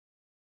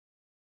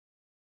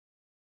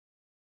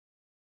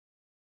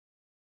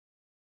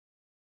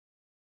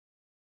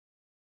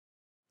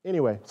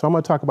Anyway, so I'm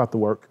going to talk about the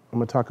work. I'm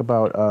going to talk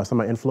about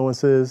some of my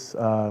influences.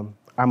 I'm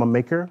a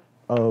maker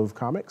of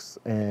comics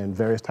and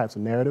various types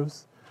of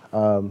narratives.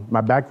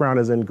 My background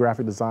is in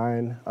graphic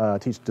design,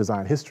 teach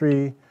design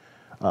history,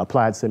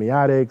 applied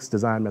semiotics,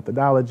 design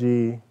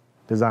methodology,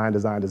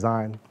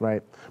 design,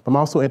 right? But I'm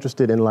also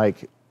interested in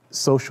like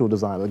social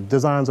design, like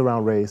designs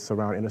around race,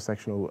 around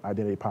intersectional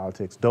identity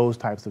politics, those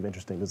types of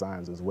interesting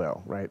designs as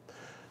well, right?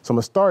 So I'm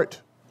gonna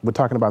start with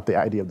talking about the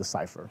idea of the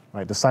cipher,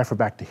 right? The cipher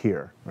back to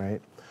here,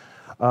 right?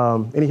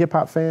 Any hip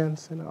hop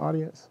fans in the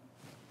audience?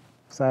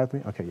 Besides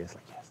me? Okay, yes,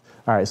 like yes.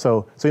 All right,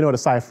 so you know what a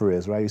cipher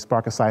is, right? You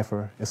spark a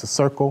cipher. It's a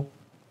circle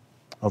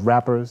of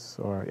rappers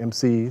or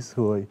MCs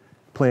who are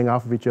playing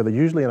off of each other,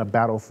 usually in a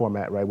battle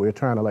format, right? Where you're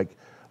trying to like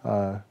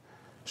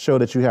show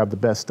that you have the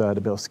best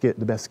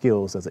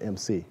skills as an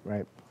MC,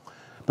 right?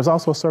 But it's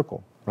also a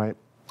circle, right?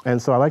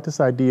 And so I like this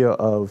idea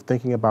of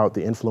thinking about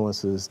the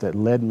influences that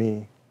led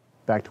me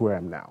back to where I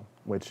am now,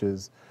 which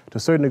is to a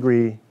certain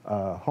degree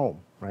home,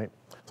 right?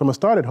 So I'm gonna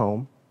start at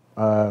home.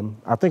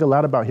 I think a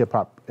lot about hip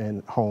hop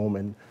and home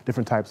and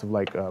different types of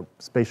like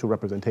spatial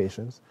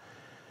representations.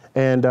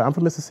 And I'm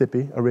from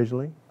Mississippi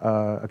originally.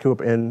 I grew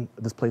up in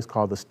this place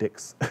called the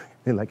Sticks,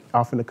 in like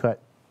off in the cut,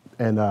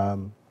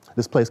 and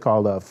this place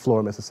called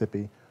Flora,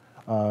 Mississippi.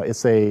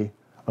 It's a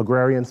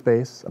agrarian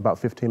space about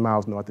 15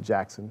 miles north of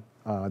Jackson,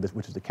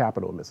 which is the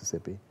capital of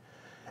Mississippi.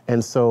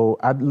 And so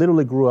I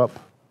literally grew up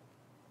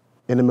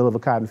in the middle of a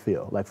cotton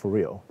field, like for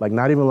real. Like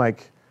not even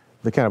like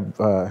the kind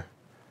of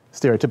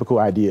stereotypical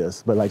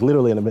ideas, but like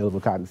literally in the middle of a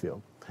cotton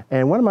field.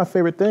 And one of my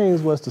favorite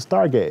things was to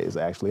stargaze,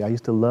 actually. I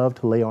used to love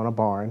to lay on a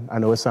barn. I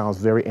know it sounds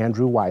very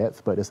Andrew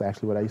Wyeth, but it's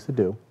actually what I used to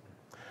do.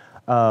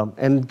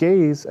 And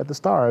gaze at the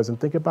stars and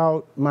think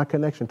about my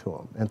connection to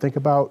them and think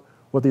about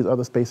what these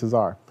other spaces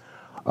are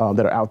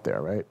that are out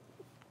there, right?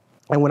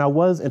 And when I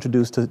was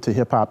introduced to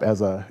hip hop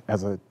as a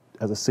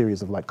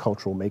series of like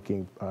cultural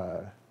making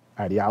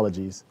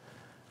ideologies,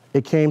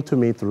 it came to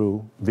me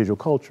through visual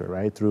culture,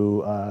 right?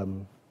 Through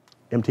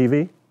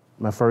MTV.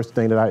 My first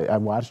thing that I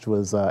watched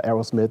was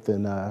Aerosmith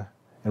and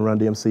Run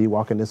DMC,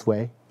 Walking This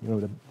Way. You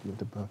know,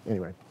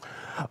 anyway.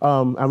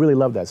 I really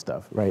love that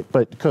stuff, right?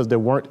 But because there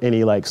weren't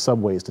any like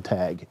subways to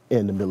tag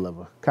in the middle of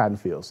a cotton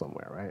field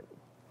somewhere, right?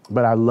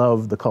 But I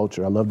love the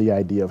culture. I love the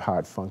idea of how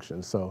it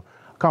functions. So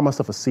I call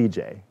myself a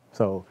CJ.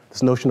 So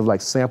this notion of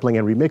like sampling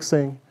and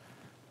remixing,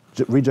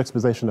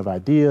 rejuxtaposition of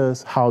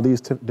ideas, how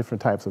these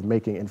different types of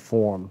making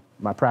inform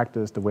my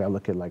practice, the way I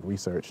look at like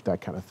research,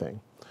 that kind of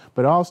thing.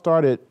 But it all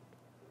started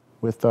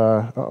with,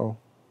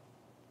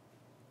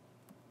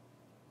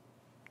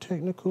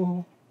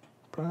 technical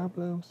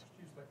problems.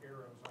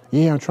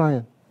 Yeah, I'm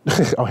trying.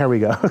 Oh, here we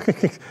go. I'm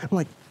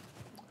like,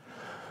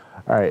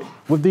 all right,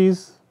 with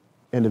these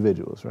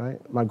individuals, right?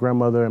 My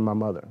grandmother and my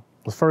mother.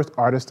 The first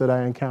artist that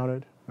I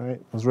encountered, right?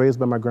 I was raised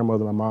by my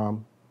grandmother and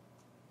my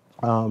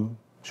mom.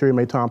 Sherry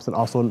Mae Thompson,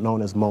 also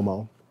known as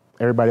Momo.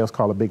 Everybody else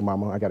called her Big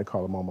Mama, I gotta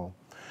call her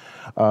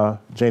Momo.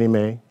 Janie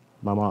Mae,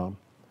 my mom.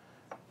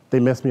 They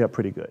messed me up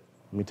pretty good.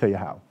 Let me tell you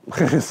how.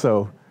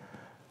 So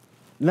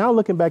now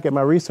looking back at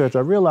my research,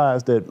 I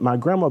realized that my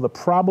grandmother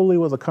probably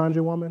was a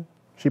conjure woman.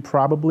 She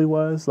probably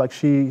was. Like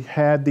she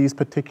had these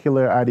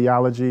particular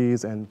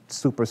ideologies and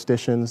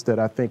superstitions that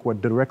I think were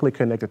directly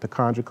connected to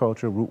conjure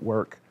culture, root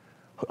work,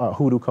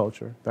 hoodoo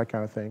culture, that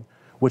kind of thing,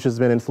 which has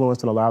been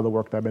influenced in a lot of the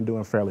work that I've been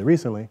doing fairly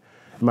recently.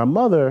 My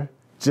mother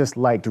just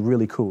liked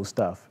really cool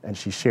stuff and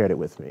she shared it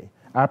with me.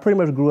 I pretty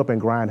much grew up in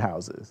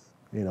grindhouses,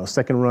 you know,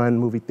 second run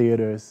movie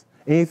theaters.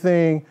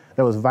 Anything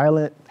that was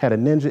violent, had a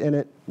ninja in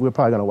it, we were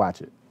probably gonna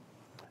watch it.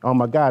 Oh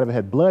my God, if it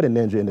had blood and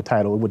ninja in the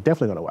title, we're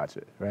definitely gonna watch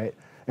it, right?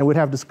 And we'd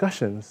have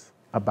discussions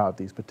about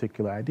these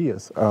particular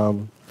ideas.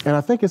 And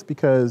I think it's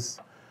because,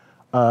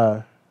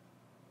 and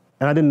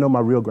I didn't know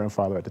my real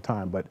grandfather at the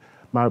time, but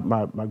my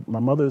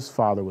mother's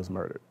father was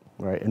murdered,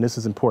 right? And this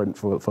is important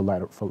for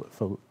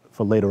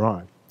later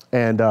on,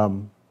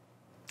 and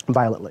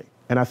violently.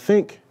 And I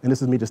think, and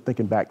this is me just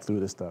thinking back through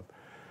this stuff,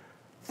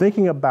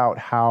 thinking about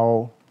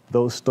how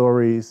those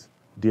stories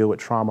deal with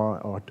trauma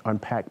or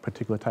unpack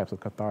particular types of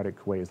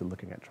cathartic ways of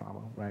looking at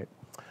trauma, right?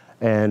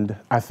 And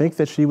I think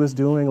that she was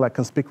doing like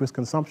conspicuous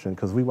consumption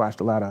because we watched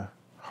a lot of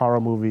horror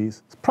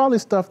movies. It's probably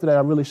stuff that I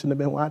really shouldn't have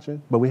been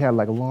watching, but we had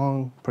like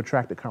long,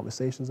 protracted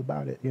conversations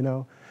about it, you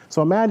know?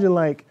 So imagine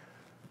like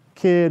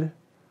kid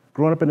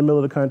growing up in the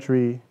middle of the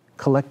country,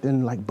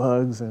 collecting like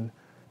bugs and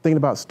thinking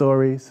about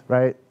stories,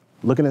 right?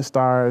 Looking at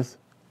stars,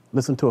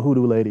 listening to a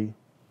hoodoo lady.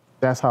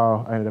 That's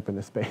how I ended up in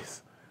this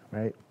space,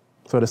 right?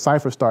 So the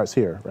cipher starts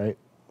here, right?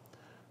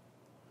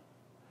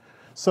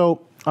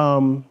 So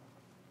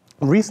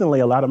recently,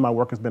 a lot of my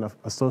work has been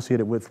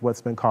associated with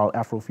what's been called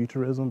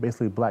Afrofuturism,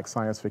 basically Black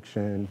science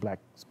fiction, Black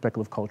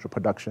speculative culture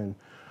production.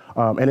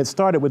 And it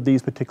started with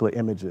these particular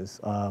images.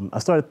 I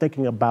started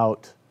thinking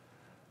about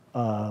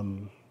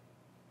the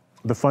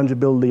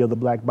fungibility of the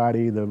Black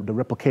body, the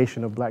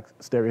replication of Black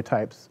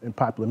stereotypes in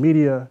popular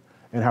media,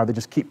 and how they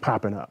just keep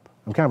popping up.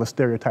 I'm kind of a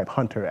stereotype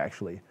hunter,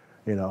 actually.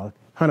 You know,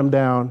 hunt them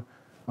down,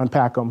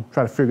 unpack them,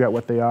 try to figure out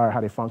what they are,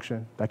 how they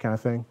function, that kind of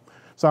thing.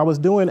 So I was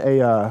doing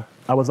I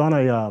was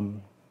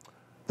on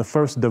the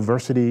first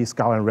diversity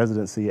scholar in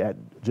residency at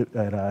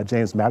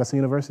James Madison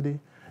University.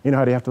 You know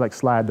how they have to like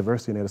slide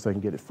diversity in there so they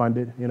can get it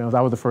funded? You know,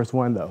 I was the first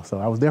one though. So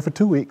I was there for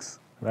 2 weeks,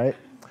 right?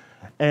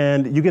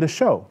 And you get a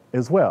show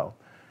as well.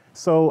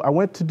 So I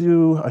went to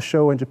do a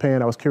show in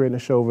Japan. I was curating a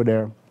show over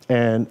there.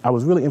 And I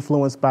was really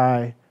influenced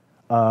by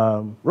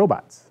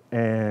robots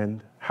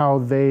and how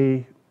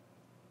they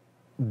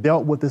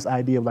dealt with this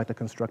idea of like the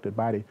constructed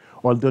body,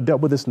 or they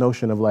dealt with this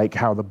notion of like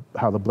how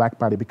the black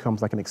body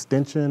becomes like an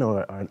extension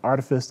or an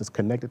artifice that's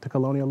connected to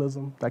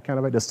colonialism, that kind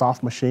of like the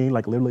soft machine,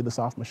 like literally the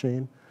soft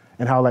machine,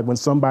 and how like when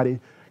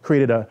somebody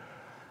created a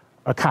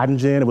cotton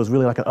gin, it was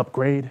really like an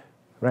upgrade,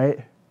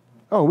 right?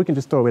 Oh, we can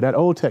just throw away that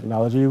old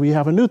technology. We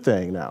have a new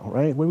thing now,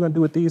 right? What are we gonna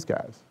do with these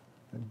guys?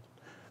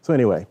 So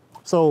anyway,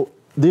 so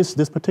this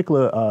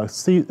particular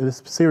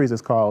this series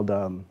is called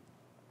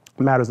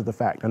Matters of the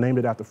Fact. I named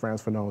it after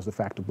Frantz Fanon's The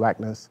Fact of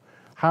Blackness.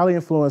 Highly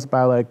influenced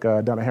by like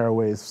Donna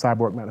Haraway's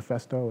Cyborg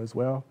Manifesto as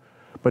well,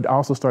 but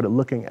also started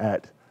looking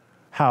at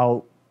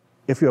how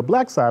if you're a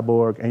black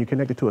cyborg and you're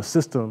connected to a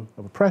system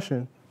of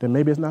oppression, then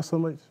maybe it's not so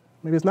much,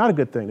 maybe it's not a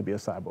good thing to be a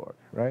cyborg,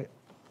 right?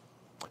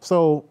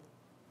 So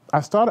I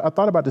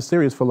thought about this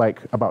series for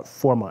like about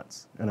 4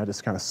 months, and I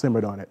just kind of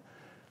simmered on it.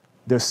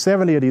 There's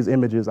 70 of these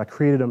images. I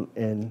created them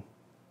in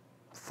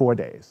 4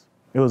 days.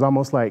 It was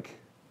almost like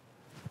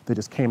they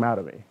just came out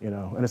of me, you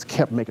know, and just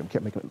kept making,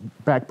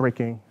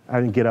 back-breaking. I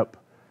didn't get up,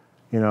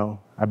 you know.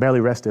 I barely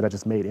rested. I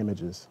just made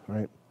images,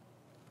 right?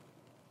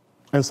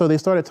 And so they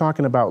started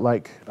talking about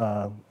like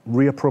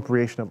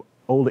reappropriation of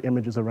older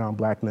images around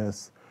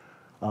blackness,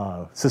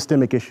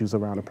 systemic issues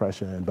around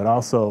oppression, but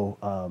also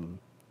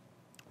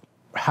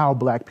how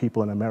black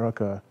people in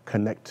America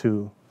connect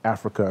to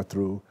Africa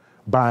through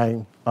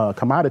buying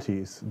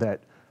commodities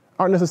that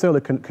aren't necessarily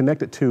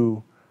connected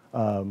to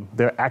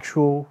their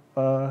actual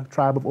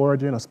tribe of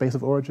origin or space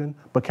of origin,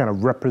 but kind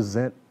of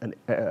represent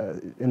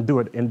and do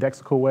it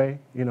indexical way,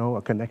 you know,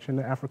 a connection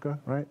to Africa,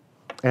 right?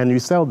 And you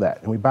sell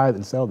that, and we buy it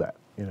and sell that,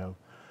 you know.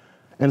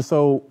 And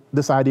so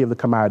this idea of the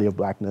commodity of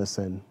blackness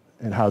and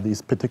how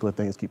these particular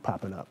things keep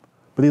popping up.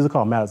 But these are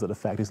called matters of the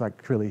fact. These are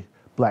like really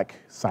black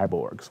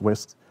cyborgs, where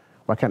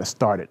I kind of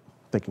started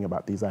thinking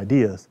about these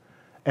ideas.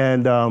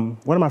 And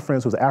one of my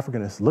friends who's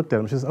Africanist looked at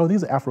them, she says, oh,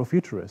 these are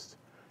Afrofuturists.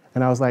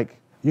 And I was like,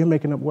 you're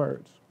making up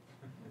words.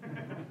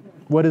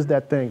 What is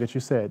that thing that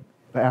you said?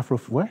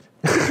 What?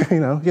 You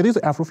know, yeah, these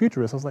are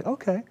Afrofuturists. I was like,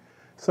 okay.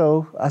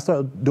 So I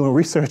started doing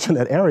research in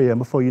that area, and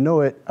before you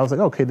know it, I was like,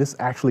 okay, this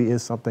actually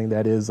is something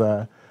that is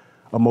a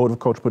mode of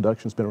cultural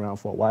production that's been around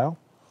for a while.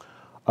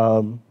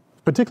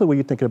 Particularly when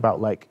you're thinking about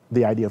like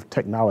the idea of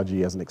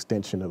technology as an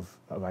extension of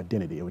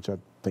identity, which I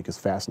think is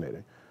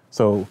fascinating.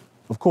 So,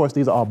 of course,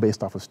 these are all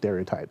based off of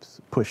stereotypes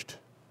pushed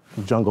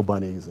from Jungle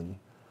Bunnies, and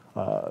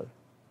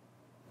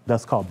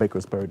that's called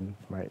Baker's Burden,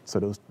 right? So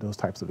those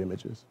types of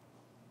images.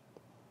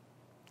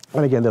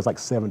 And again, there's like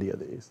 70 of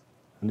these,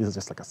 and these are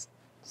just like a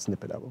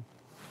snippet of them.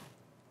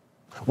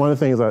 One of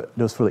the things that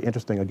was really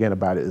interesting again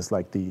about it is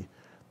like the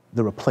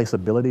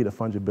replaceability, the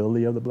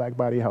fungibility of the black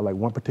body, how like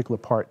one particular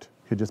part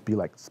could just be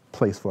like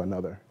placed for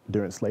another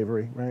during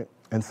slavery, right?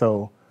 And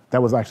so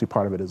that was actually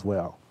part of it as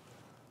well.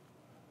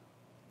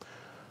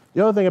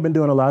 The other thing I've been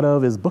doing a lot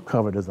of is book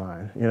cover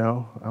design, you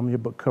know? I'm your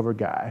book cover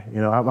guy.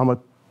 You know,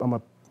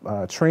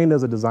 I'm trained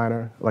as a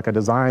designer. Like I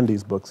designed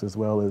these books as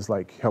well as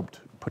like helped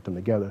put them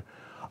together.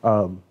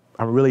 I'm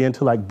really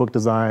into like book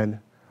design,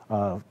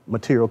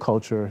 material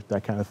culture,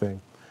 that kind of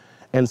thing.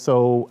 And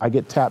so I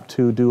get tapped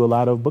to do a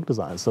lot of book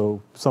design.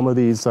 So some of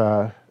these,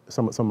 some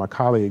of my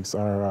colleagues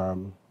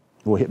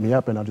will hit me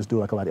up, and I'll just do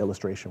like a lot of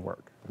illustration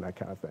work and that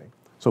kind of thing.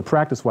 So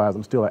practice-wise,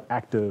 I'm still an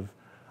active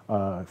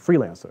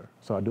freelancer.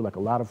 So I do like a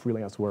lot of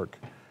freelance work,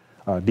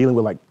 dealing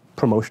with like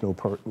promotional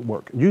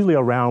work, usually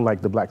around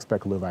like the black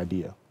speculative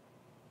idea.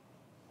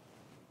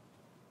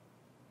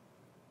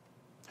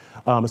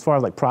 As far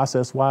as like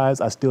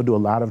process-wise, I still do a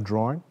lot of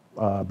drawing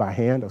by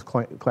hand. I was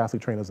classically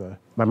trained as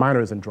my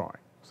minor is in drawing.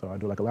 So I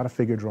do like a lot of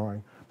figure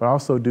drawing, but I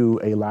also do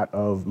a lot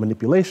of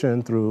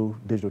manipulation through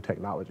digital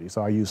technology.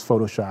 So I use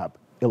Photoshop,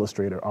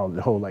 Illustrator,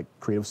 the whole like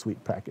creative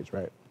suite package,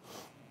 right?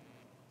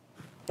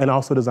 And I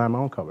also design my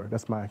own cover.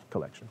 That's my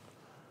collection.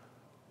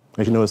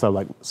 As you notice, I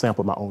like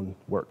sample my own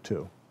work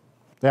too.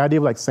 The idea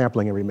of like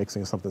sampling and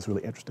remixing is something that's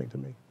really interesting to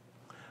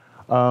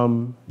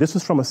me. This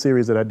is from a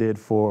series that I did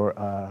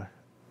for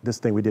this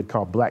thing we did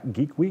called Black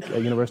Geek Week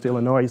at University of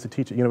Illinois. I used to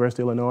teach at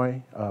University of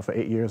Illinois for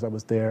 8 years. I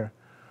was there.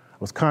 I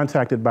was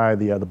contacted by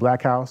the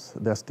Black House.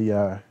 That's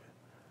the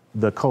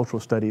Cultural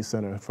Studies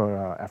Center for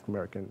African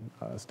American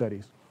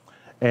Studies.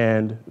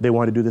 And they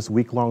wanted to do this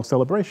week-long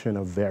celebration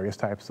of various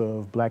types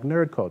of black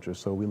nerd culture.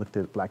 So we looked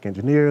at black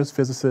engineers,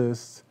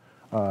 physicists,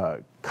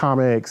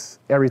 comics,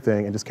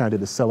 everything, and just kind of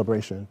did this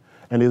celebration.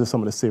 And these are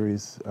some of the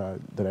series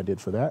that I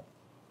did for that.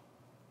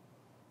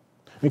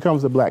 Here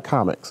comes the Black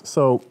Comix.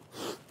 So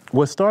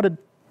what started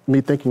me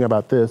thinking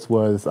about this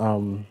was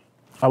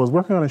I was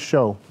working on a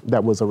show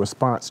that was a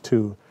response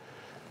to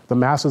the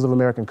Masters of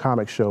American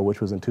Comics show,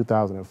 which was in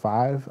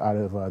 2005 out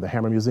of the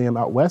Hammer Museum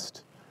out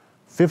west.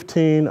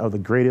 15 of the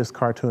greatest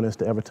cartoonists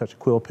to ever touch a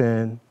quill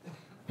pen,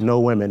 no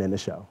women in the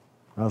show.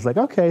 I was like,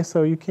 okay,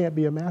 so you can't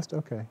be a master?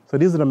 Okay. So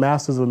these are the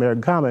masters of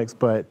American comics,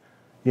 but,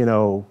 you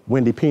know,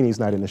 Wendy Peeney's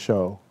not in the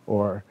show,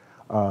 or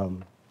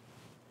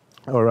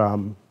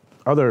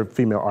other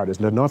female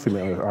artists, no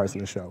non-female artists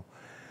in the show.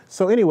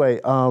 So anyway,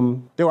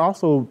 there were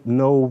also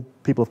no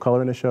people of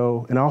color in the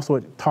show, and also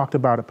it talked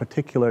about a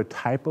particular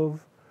type of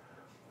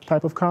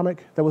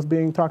comic that was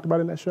being talked about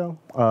in that show,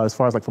 as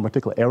far as like from a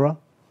particular era.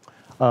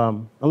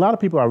 A lot of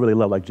people I really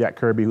love, like Jack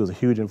Kirby, who was a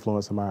huge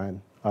influence of mine,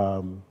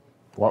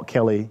 Walt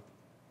Kelly,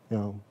 you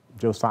know,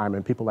 Joe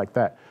Simon, people like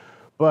that,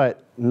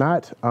 but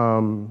not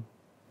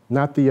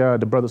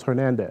the brothers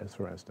Hernandez,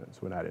 for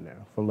instance, were not in there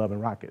from Love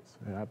and Rockets.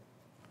 And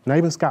not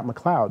even Scott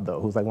McCloud, though,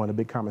 who's like one of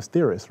the big comics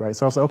theorists, right?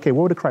 So I was like, okay,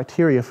 what were the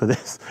criteria for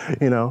this?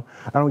 You know,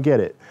 I don't get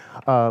it.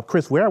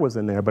 Chris Ware was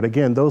in there, but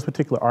again, those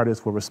particular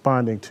artists were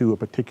responding to a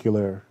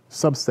particular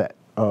subset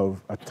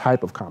of a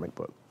type of comic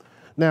book.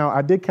 Now,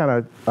 I did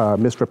kind of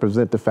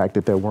misrepresent the fact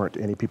that there weren't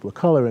any people of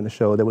color in the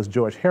show. There was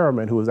George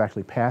Harriman, who was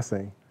actually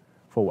passing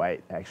for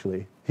white,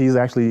 actually. He's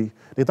actually,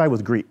 they thought he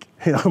was Greek,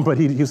 you know, but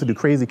he used to do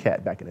Crazy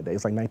Cat back in the day.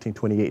 It's like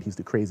 1928, he used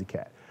to do Crazy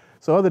Cat.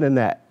 So other than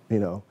that, you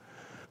know,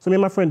 so me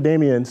and my friend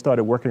Damian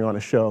started working on a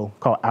show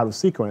called Out of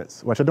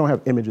Sequence, which I don't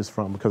have images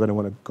from because I didn't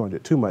want to go into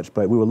it too much,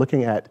 but we were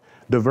looking at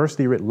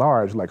diversity writ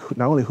large, like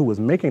not only who was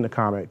making the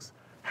comics,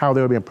 how they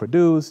were being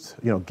produced,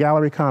 you know,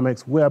 gallery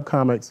comics, web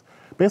comics,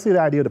 basically the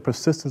idea of the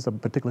persistence of a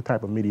particular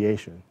type of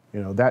mediation.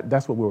 You know,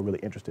 that's what we were really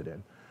interested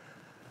in.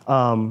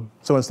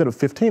 So instead of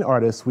 15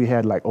 artists, we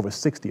had like over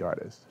 60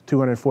 artists,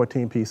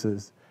 214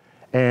 pieces,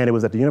 and it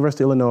was at the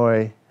University of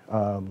Illinois.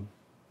 And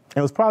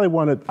it was probably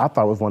I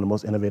thought it was one of the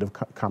most innovative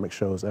comic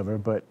shows ever,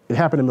 but it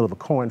happened in the middle of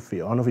a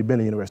cornfield. I don't know if you've been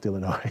to the University of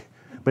Illinois,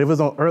 but if it was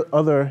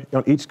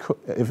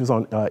if it was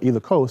on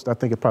either coast, I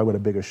think it probably would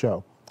have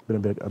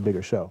been a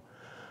bigger show.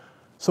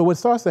 So what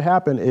starts to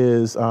happen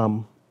is,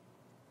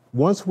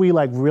 once we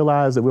like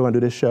realized that we were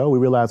gonna do this show, we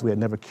realized we had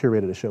never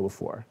curated a show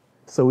before.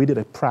 So we did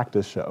a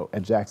practice show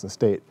at Jackson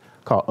State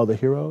called Other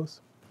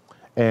Heroes.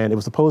 And it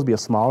was supposed to be a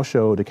small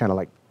show to kind of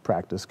like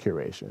practice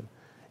curation.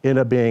 It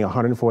ended up being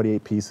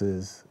 148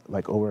 pieces,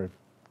 like over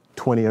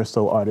 20 or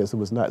so artists. It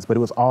was nuts, but it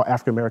was all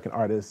African-American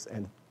artists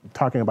and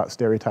talking about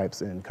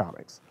stereotypes in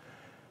comics.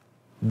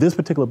 This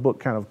particular book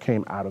kind of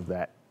came out of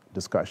that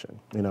discussion.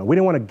 You know, we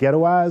didn't want to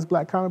ghettoize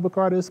Black comic book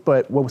artists,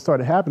 but what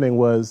started happening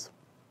was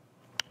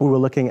we were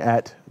looking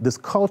at this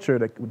culture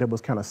that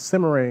was kind of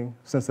simmering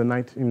since the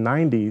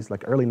 1990s,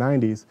 like early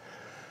 90s,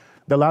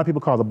 that a lot of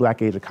people call the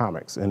Black Age of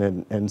comics.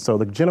 And so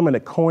the gentleman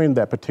that coined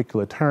that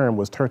particular term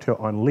was Tertil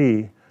On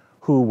Lee,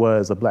 who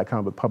was a Black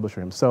comic book publisher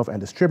himself and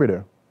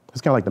distributor.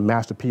 It's kind of like the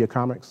Master P of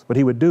comics. What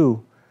he would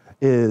do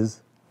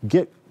is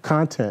get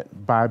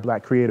content by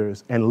Black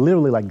creators and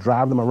literally like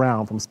drive them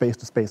around from space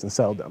to space and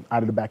sell them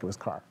out of the back of his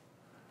car,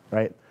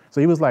 right? So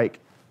he was like,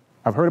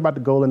 I've heard about the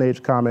Golden Age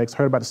of comics,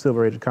 heard about the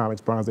Silver Age of comics,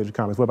 Bronze Age of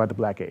comics, what about the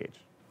Black Age?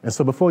 And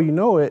so before you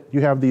know it,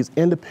 you have these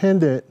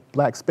independent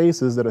Black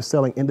spaces that are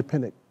selling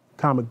independent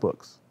comic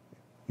books,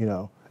 you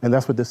know? And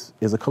that's what this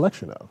is a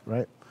collection of,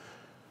 right?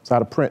 It's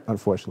out of print,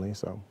 unfortunately,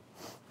 so.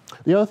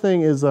 The other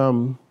thing is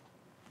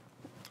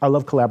I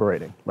love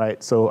collaborating,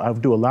 right? So I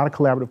do a lot of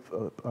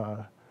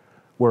collaborative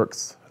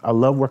works. I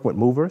love working with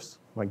movers,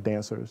 like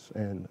dancers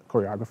and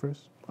choreographers.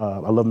 I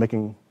love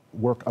making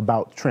work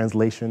about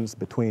translations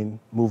between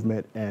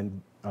movement and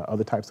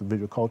other types of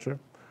visual culture.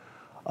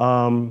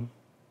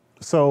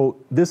 So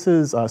this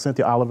is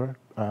Cynthia Oliver.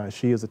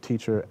 She is a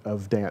teacher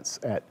of dance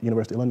at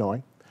University of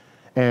Illinois.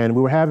 And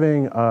we were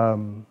having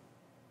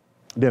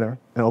dinner,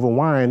 and over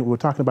wine, we were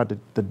talking about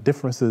the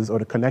differences or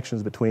the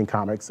connections between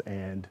comics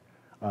and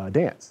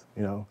dance,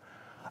 you know.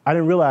 I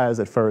didn't realize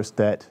at first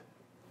that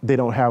they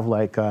don't have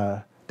like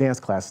dance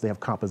classes, they have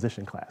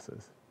composition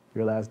classes. You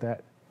realize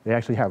that? They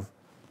actually have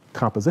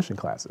composition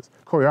classes.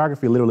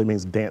 Choreography literally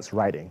means dance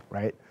writing,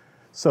 right?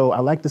 So I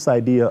like this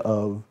idea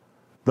of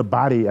the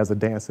body as a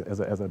dance,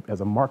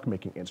 as a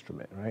mark-making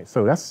instrument, right?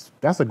 So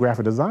that's a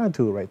graphic design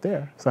tool right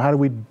there. So how do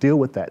we deal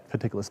with that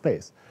particular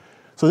space?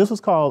 So this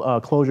was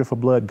called Closure for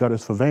Blood,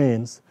 Gutters for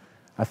Veins.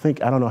 I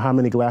don't know how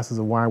many glasses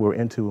of wine we were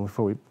into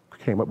before we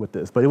came up with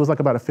this, but it was like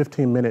about a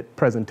 15-minute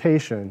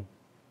presentation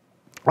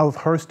of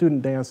her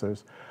student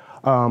dancers.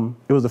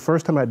 It was the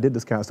first time I did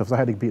this kind of stuff, so I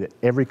had to be at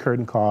every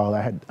curtain call.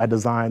 I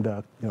designed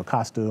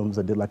costumes,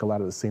 I did like a lot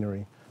of the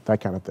scenery,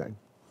 that kind of thing.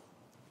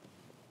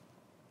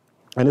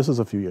 And this was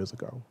a few years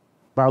ago.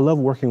 But I love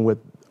working with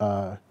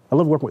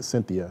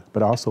Cynthia,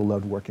 but I also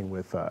loved working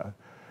with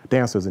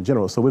dancers in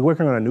general. So we're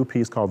working on a new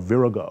piece called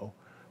Virago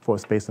for a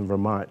space in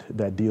Vermont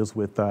that deals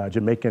with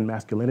Jamaican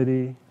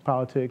masculinity,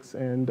 politics,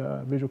 and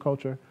visual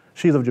culture.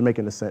 She's of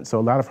Jamaican descent, so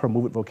a lot of her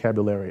movement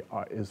vocabulary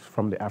is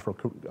from the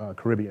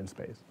Afro-Caribbean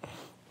space.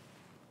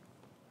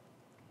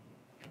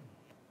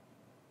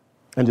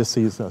 And just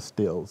sees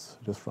stills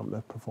just from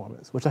the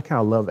performance, which I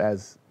kind of love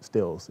as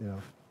stills, you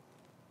know.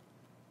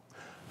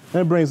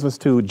 That brings us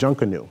to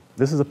Junkanoo.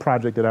 This is a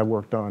project that I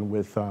worked on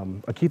with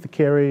Akitha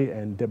Carey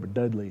and Deborah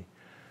Dudley.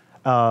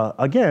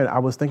 Again, I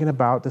was thinking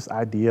about this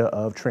idea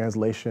of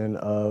translation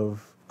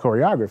of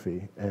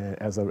choreography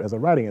as a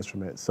writing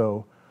instrument.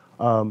 So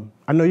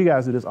I know you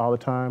guys do this all the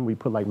time. We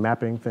put like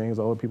mapping things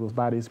all over people's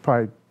bodies.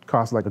 Probably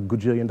costs like $1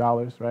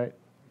 gajillion, right?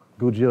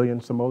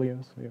 Gajillion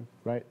simoleons, yeah,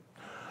 right?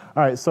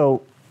 All right,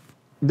 so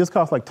this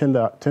cost like 10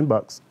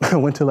 bucks. I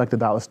went to like the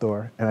dollar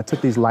store and I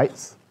took these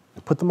lights,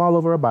 put them all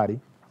over her body,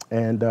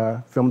 and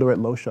filmed her at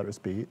low shutter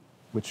speed,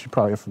 which you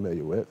probably are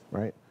familiar with,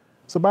 right?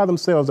 So by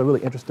themselves, they're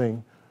really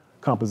interesting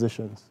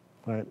compositions,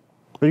 right?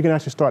 But you can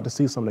actually start to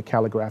see some of the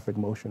calligraphic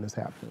motion that's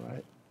happening,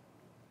 right?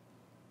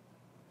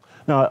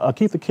 Now,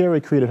 Keitha Carey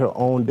created her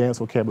own dance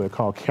vocabulary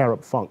called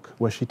Carib Funk,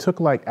 where she took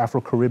like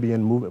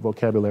Afro-Caribbean movement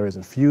vocabularies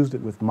and fused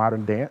it with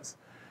modern dance.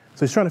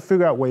 So she's trying to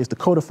figure out ways to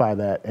codify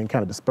that and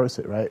kind of disperse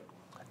it, right?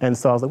 And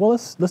so I was like, well,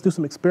 let's do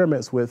some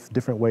experiments with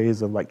different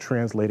ways of like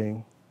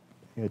translating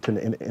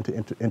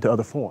into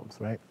other forms,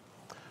 right?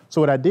 So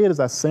what I did is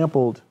I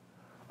sampled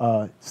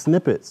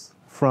snippets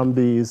from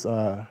these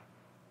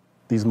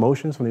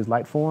motions, from these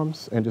light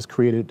forms, and just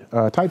created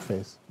a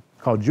typeface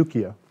called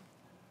Jukia.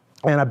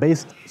 And I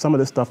based some of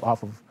this stuff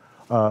off of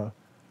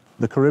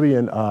the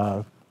Caribbean,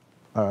 the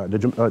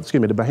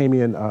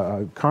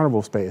Bahamian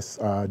carnival space,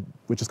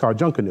 which is called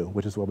Junkanoo,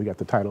 which is where we got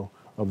the title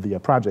of the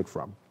project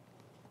from.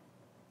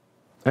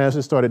 And I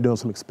just started doing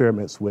some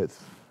experiments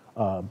with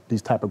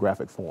these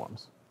typographic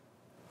forms.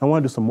 I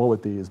want to do some more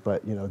with these,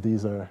 but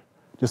these are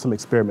just some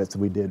experiments that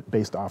we did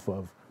based off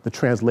of the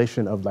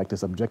translation of like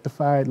this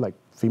objectified like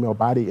female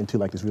body into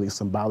like this really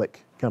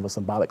symbolic, kind of a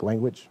symbolic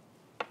language.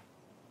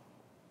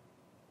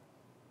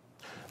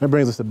 That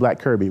brings us to Black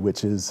Kirby,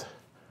 which is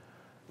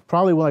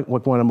probably like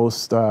one of the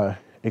most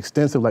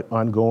extensive, like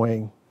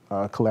ongoing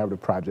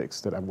collaborative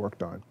projects that I've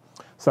worked on.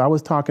 So I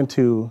was talking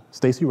to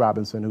Stacy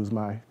Robinson, who's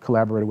my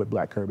collaborator with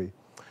Black Kirby.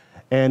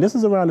 And this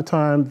is around the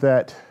time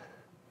that,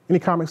 any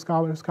comic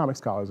scholars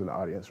in the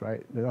audience,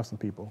 right? There are some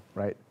people,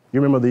 right?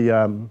 You remember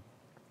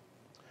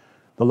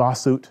the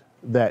lawsuit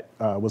that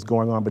was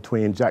going on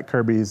between Jack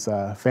Kirby's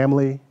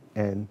family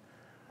and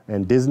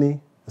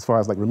Disney, as far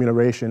as like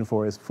remuneration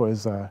for his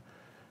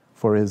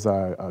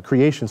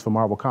creations for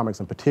Marvel Comics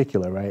in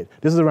particular, right?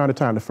 This is around the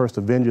time the first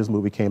Avengers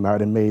movie came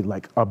out and made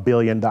like $1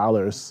 billion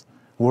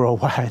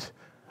worldwide.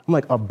 I'm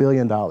like, $1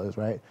 billion,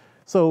 right?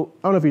 So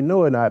I don't know if you know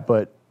or not,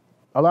 but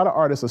a lot of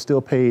artists are still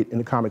paid in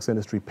the comics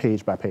industry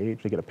page by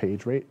page. They get a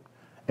page rate.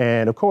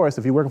 And of course,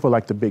 if you're working for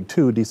like the big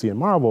two, DC and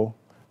Marvel,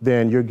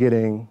 then you're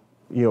getting,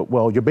 you're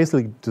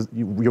basically just,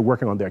 you're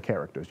working on their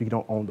characters. You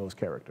don't own those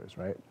characters,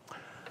 right?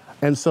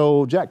 And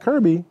so Jack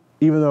Kirby,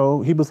 even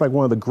though he was like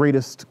one of the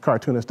greatest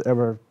cartoonists to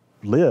ever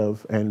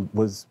live and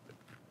was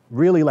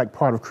really like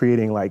part of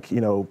creating like,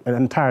 an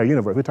entire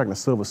universe. We're talking the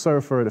Silver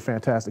Surfer, the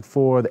Fantastic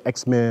Four, the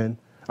X-Men.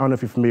 I don't know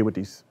if you're familiar with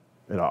these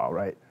at all,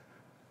 right?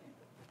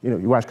 You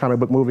watch comic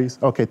book movies?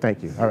 Okay,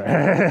 thank you. All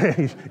right.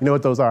 You know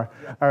what those are?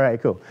 Yeah. All right,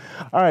 cool.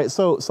 All right,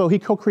 so he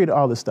co-created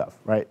all this stuff,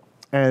 right?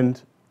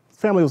 And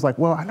family was like,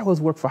 well, I know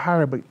it's work for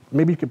hire, but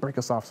maybe you could break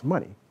us off some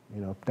money.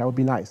 That would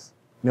be nice.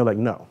 And they're like,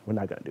 no, we're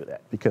not gonna do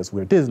that because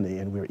we're Disney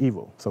and we're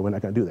evil, so we're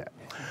not gonna do that.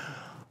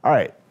 All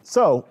right,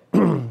 so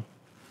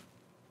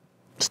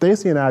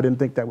Stacy and I didn't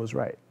think that was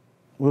right.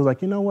 We was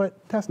like, you know what?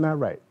 That's not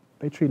right.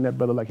 They treating that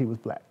brother like he was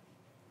black.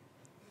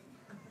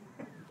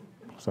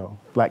 So,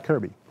 Black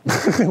Kirby.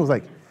 It was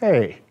like,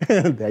 hey,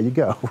 there you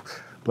go,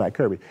 Black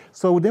Kirby.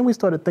 So then we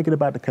started thinking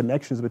about the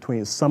connections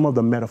between some of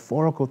the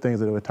metaphorical things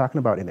that they were talking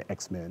about in the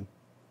X-Men.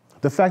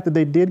 The fact that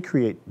they did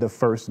create the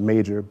first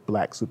major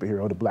black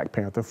superhero, the Black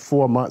Panther,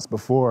 4 months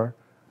before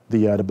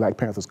the Black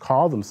Panthers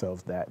called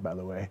themselves that, by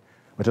the way,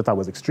 which I thought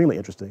was extremely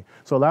interesting.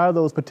 So a lot of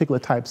those particular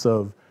types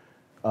of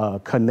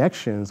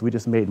connections we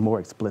just made more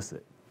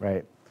explicit,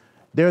 right?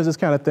 There's this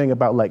kind of thing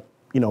about like,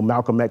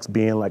 Malcolm X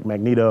being like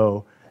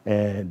Magneto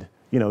and,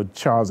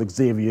 Charles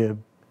Xavier,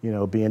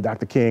 being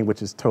Dr. King,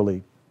 which is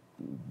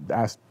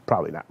that's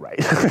probably not right.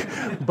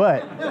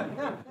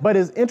 but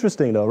it's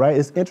interesting though, right?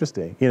 It's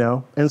interesting,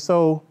 And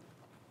so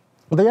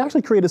they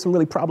actually created some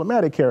really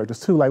problematic characters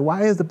too. Like,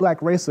 why is the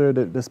black racer,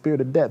 the spirit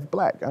of death,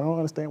 black? I don't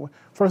understand.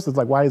 First, it's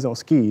like, why is he on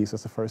skis?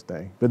 That's the first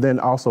thing. But then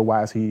also,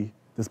 why is he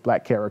this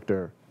black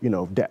character,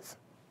 death?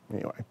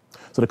 Anyway,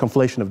 so the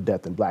conflation of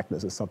death and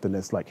blackness is something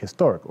that's like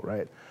historical,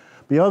 right?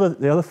 The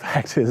other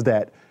fact is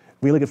that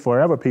when you look at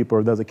Forever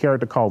People, there's a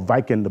character called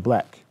Viking the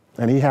Black,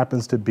 and he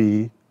happens to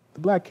be the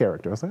black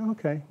character. I was like,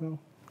 okay, well,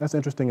 that's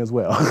interesting as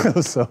well.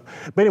 But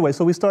anyway,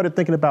 so we started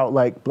thinking about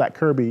like Black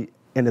Kirby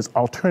in this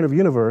alternative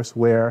universe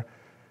where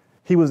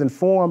he was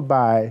informed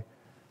by,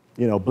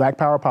 black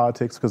power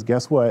politics, because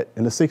guess what?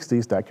 In the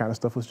 60s, that kind of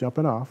stuff was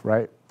jumping off,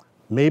 right?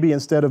 Maybe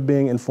instead of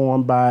being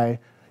informed by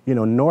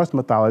Norse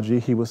mythology,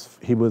 he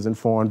was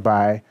informed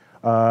by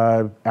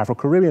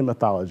Afro-Caribbean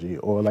mythology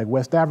or like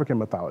West African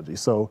mythology.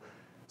 So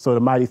the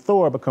mighty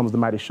Thor becomes the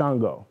mighty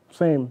Shango.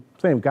 Same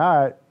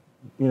god,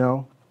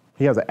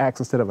 he has an axe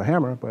instead of a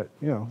hammer, but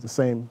the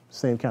same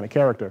kind of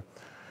character.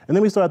 And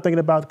then we started thinking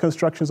about the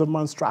constructions of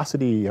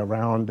monstrosity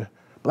around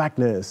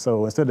blackness.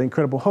 So instead of the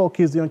Incredible Hulk,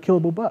 he's the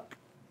unkillable buck,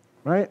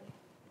 right?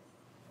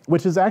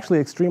 Which is actually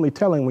extremely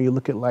telling when you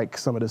look at like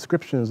some of the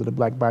descriptions of the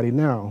black body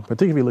now,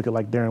 particularly if you look at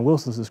like Darren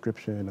Wilson's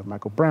description of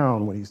Michael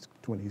Brown when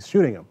he's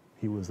shooting him.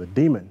 He was a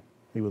demon,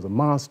 He was a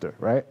monster,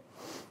 right?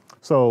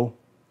 So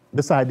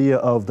this idea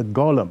of the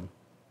golem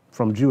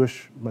from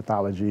Jewish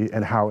mythology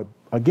and how it,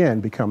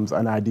 again, becomes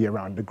an idea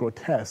around the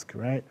grotesque,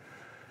 right?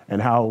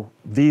 And how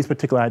these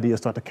particular ideas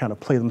start to kind of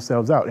play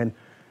themselves out. And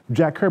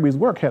Jack Kirby's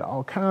work had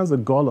all kinds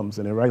of golems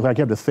in it, right? Like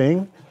you have the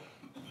Thing,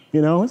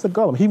 you know, it's a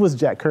golem. He was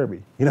Jack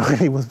Kirby, you know,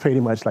 he was pretty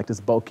much like this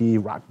bulky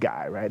rock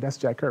guy, right? That's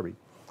Jack Kirby.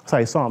 That's how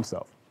he saw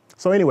himself.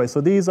 So anyway, so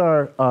these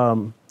are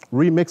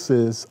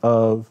remixes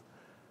of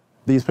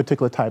these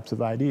particular types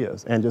of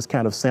ideas and just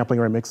kind of sampling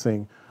or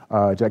remixing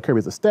Jack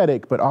Kirby's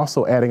aesthetic, but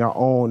also adding our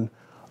own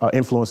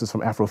influences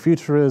from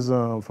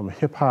Afrofuturism, from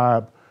hip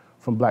hop,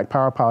 from Black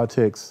power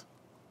politics.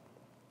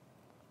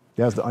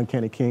 That's the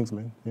Uncanny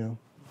Kingsman, you know.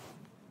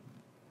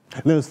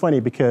 And then it's funny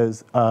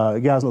because you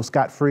guys know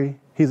Scott Free.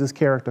 He's this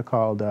character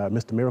called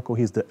Mr. Miracle.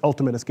 He's the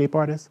ultimate escape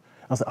artist.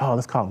 I was like, oh,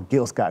 let's call him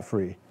Gil Scott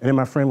Free. And then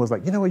my friend was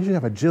like, you know what, you should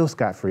have a Jill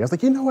Scott Free. I was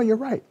like, you know what, you're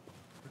right.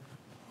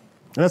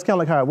 And that's kind of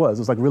like how it was.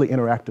 It was like a really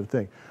interactive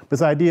thing.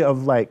 This idea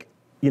of like,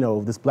 you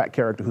know, this black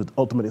character who's the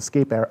ultimate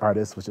escape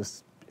artist was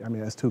just, I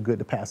mean, that's too good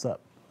to pass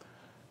up.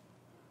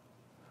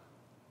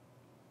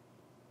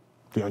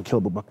 The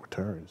Unkillable Buck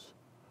returns.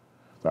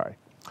 Sorry.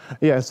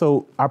 Yeah,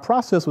 so our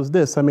process was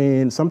this. I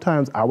mean,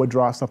 sometimes I would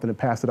draw something and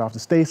pass it off to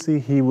Stacy.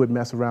 He would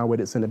mess around with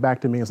it, send it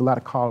back to me. There's a lot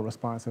of call and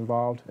response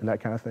involved and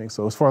that kind of thing.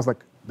 So as far as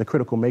like the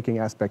critical making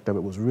aspect of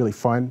it was really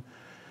fun.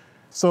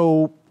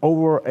 So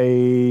over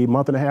a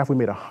month and a half, we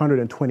made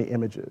 120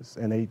 images,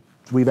 and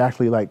we've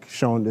actually like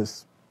shown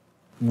this,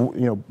 you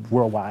know,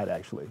 worldwide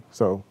actually.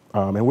 So,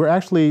 and we're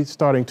actually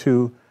starting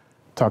to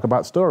talk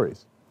about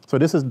stories. So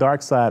this is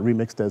Dark Side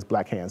remixed as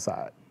Black Hand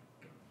Side.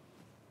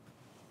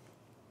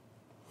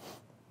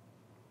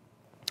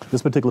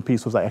 This particular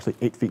piece was like actually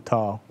 8 feet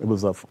tall. It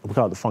was we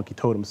call it the Funky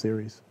Totem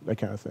series, that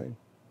kind of thing.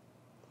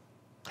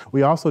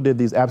 We also did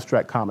these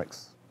abstract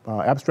comics.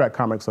 Abstract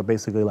comics are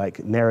basically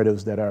like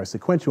narratives that are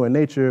sequential in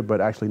nature,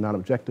 but actually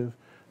non-objective.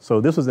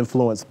 So this was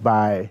influenced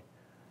by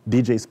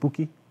DJ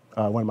Spooky,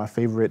 one of my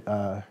favorite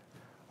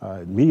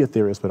media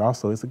theorists, but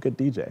also it's a good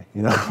DJ,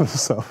 you know?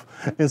 So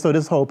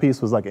this whole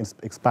piece was like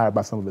inspired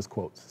by some of his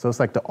quotes. So it's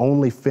like the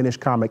only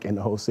finished comic in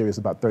the whole series,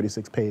 about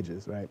 36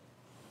 pages, right?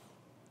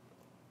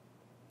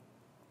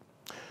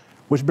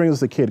 Which brings us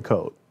to Kid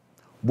Code.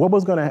 What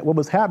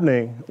was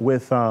happening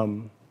with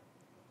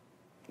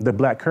the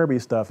Black Kirby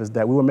stuff is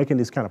that we were making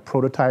these kind of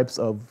prototypes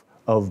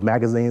of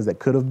magazines that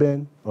could have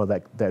been, or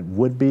that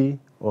would be,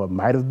 or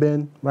might have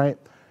been, right?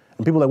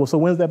 And people were like, well, so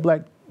when's that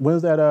book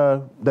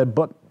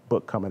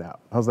coming out?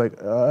 I was like,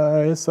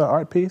 it's an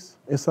art piece.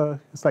 It's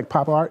like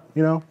pop art,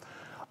 you know?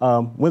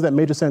 When's that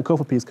Major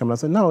Sankofa piece coming out? I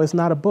said, no, it's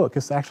not a book.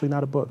 It's actually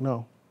not a book,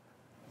 no.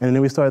 And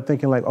then we started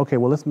thinking like, okay,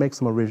 well, let's make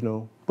some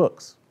original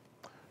books.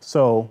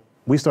 So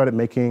we started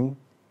making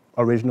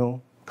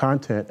original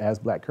content as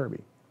Black Kirby.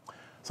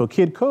 So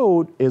Kid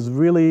Code is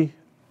really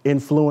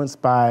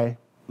influenced by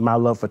my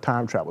love for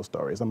time travel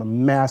stories. I'm a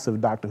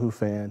massive Doctor Who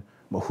fan.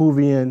 I'm a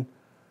Whovian,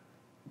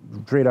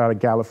 straight out of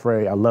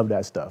Gallifrey. I love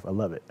that stuff. I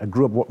love it. I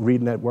grew up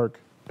watching network,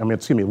 and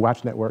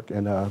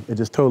it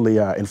just totally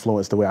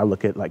influenced the way I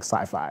look at like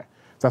sci-fi. So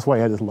that's why I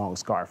had this long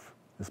scarf.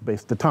 It's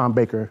based to Tom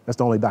Baker. That's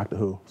the only Doctor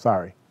Who.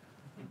 Sorry.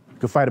 You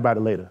can fight about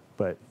it later,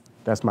 but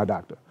that's my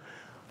doctor.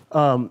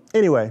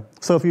 Anyway,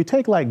 so if you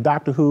take like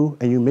Doctor Who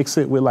and you mix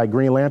it with like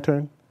Green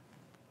Lantern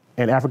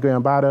and Africa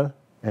Bambaataa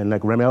and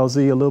like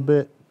Remelzi a little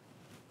bit,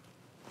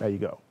 there you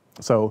go.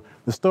 So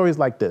the story's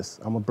like this.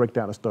 I'm gonna break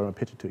down the story and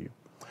pitch it to you.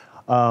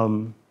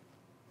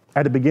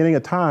 At the beginning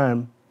of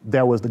time,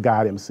 there was the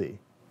God MC,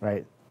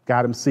 right?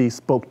 God MC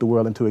spoke the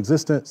world into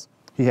existence.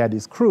 He had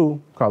this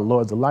crew called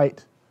Lords of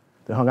Light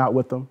that hung out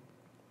with him.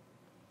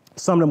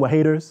 Some of them were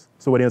haters,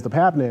 so what ends up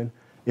happening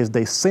is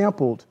they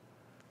sampled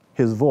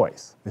his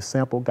voice. They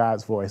sampled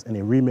God's voice, and they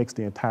remixed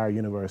the entire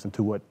universe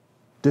into what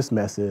this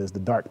mess is,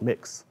 the dark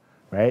mix,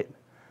 right?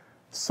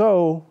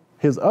 So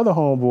his other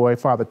homeboy,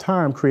 Father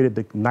Time, created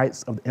the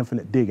Knights of the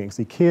Infinite Digging.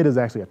 See, Kid is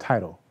actually a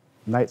title,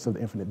 Knights of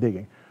the Infinite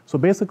Digging. So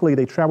basically,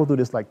 they travel through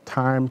this like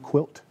time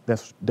quilt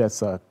that's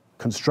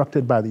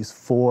constructed by these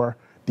 4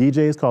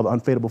 DJs called the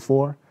Unfadable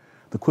 4.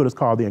 The quilt is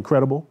called the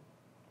Incredible.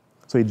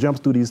 So he jumps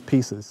through these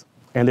pieces,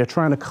 and they're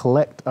trying to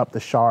collect up the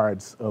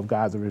shards of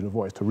God's original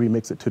voice to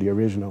remix it to the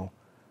original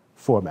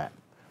format.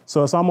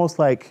 So it's almost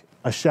like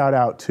a shout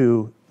out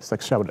to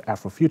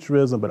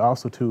Afrofuturism, but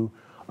also to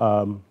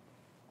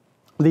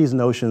these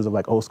notions of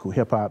like old school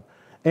hip hop.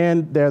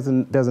 And there's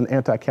an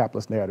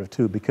anti-capitalist narrative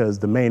too, because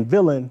the main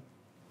villain,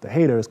 the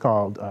hater, is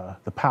called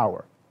the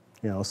Power.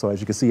 You know, so as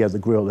you can see, as the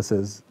grill, it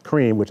says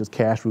cream, which is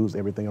cash rules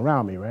everything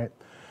around me, right?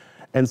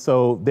 And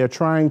so they're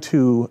trying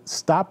to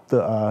stop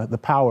the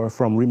Power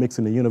from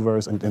remixing the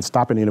universe and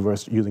stopping the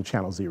universe using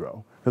Channel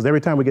Zero. Because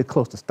every time we get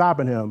close to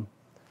stopping him,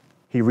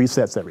 he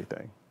resets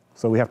everything.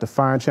 So we have to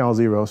find Channel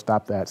Zero,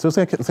 stop that. So it's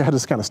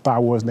this kind of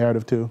Star Wars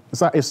narrative too.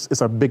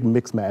 It's a big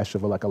mix mash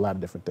of like a lot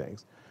of different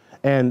things.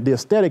 And the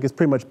aesthetic is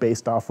pretty much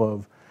based off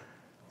of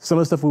some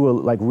of the stuff we were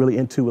like really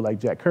into with like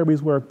Jack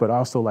Kirby's work, but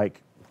also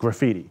like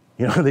graffiti.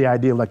 You know, the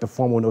idea of like the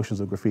formal notions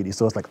of graffiti.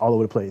 So it's like all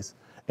over the place.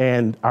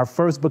 And our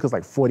first book is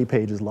like 40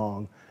 pages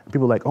long. And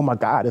people are like, oh my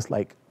God, it's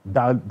like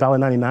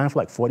 $1.99 for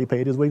like 40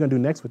 pages. What are you gonna do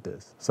next with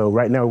this? So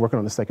right now we're working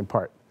on the second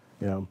part,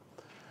 you know.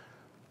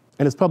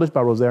 And it's published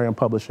by Rosarium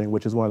Publishing,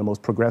 which is one of the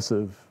most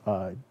progressive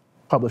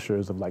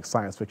publishers of like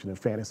science fiction and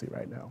fantasy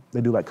right now.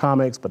 They do like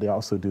comics, but they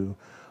also do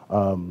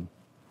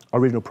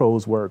original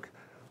prose work.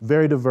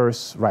 Very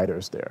diverse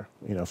writers there,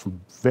 you know, from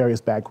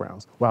various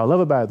backgrounds. What I love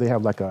about it, they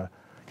have like a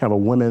kind of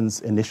a women's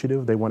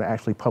initiative. They want to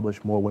actually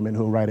publish more women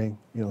who are writing,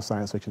 you know,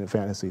 science fiction and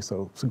fantasy.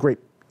 So it's a great,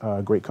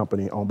 great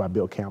company owned by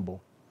Bill Campbell.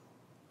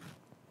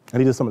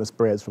 And he did some of the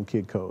spreads from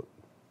Kid Code.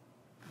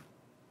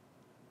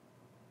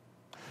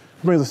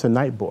 Brings us to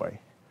Night Boy.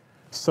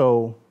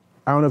 So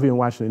I don't know if you've been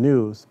watching the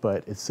news,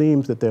 but it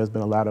seems that there's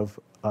been a lot of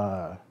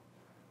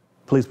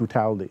police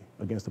brutality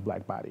against the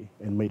black body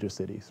in major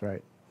cities,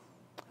 right?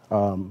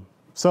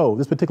 So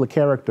this particular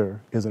character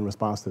is in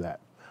response to that.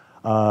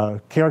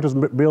 Character's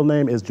real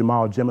name is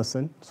Jamal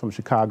Jemison. He's from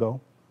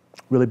Chicago.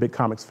 Really big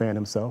comics fan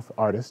himself,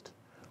 artist.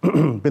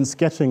 Been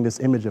sketching this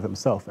image of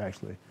himself,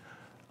 actually.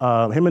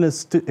 Him and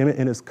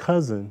his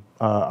cousin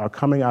are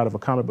coming out of a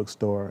comic book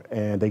store,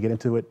 and they get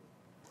into it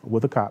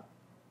with a cop.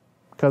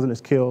 Cousin is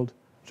killed.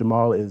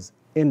 Jamal is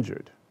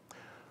injured.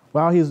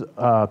 While he's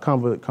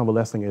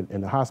convalescing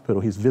in the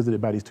hospital, he's visited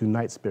by these two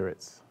night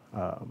spirits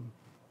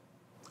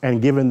and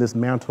given this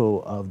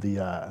mantle of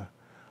the,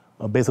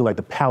 basically like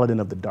the paladin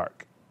of the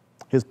dark.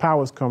 His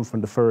powers come from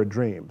deferred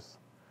dreams.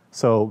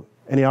 So,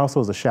 and he also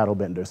is a shadow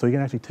bender, so he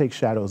can actually take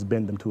shadows,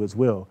 bend them to his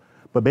will.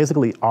 But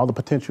basically all the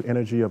potential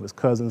energy of his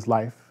cousin's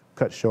life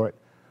cut short,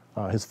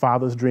 his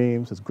father's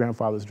dreams, his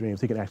grandfather's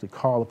dreams, he can actually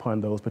call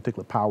upon those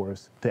particular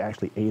powers to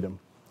actually aid him.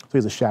 So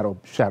he's a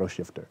shadow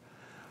shifter.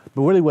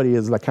 But really what he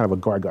is like kind of a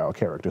gargoyle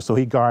character. So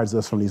he guards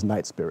us from these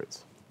night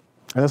spirits.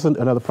 And that's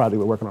another project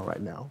we're working on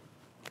right now.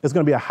 It's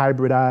gonna be a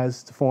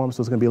hybridized form, so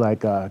it's gonna be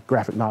like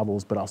graphic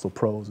novels, but also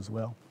prose as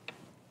well.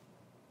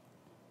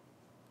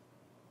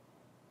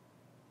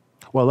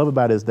 What I love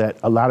about it is that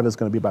a lot of it's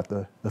gonna be about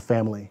the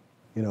family,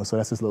 you know, so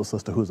that's his little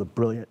sister who's a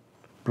brilliant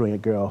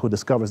girl who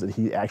discovers that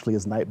he actually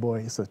is Night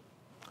Boy. So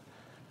you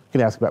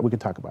can ask about, we can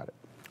talk about it.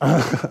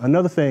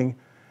 Another thing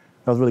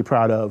I was really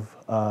proud of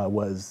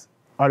was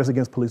Artists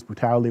Against Police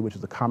Brutality, which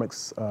is a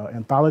comics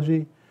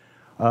anthology.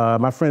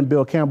 My friend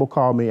Bill Campbell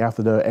called me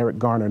after the Eric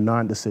Garner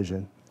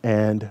non-decision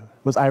and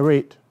was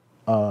irate,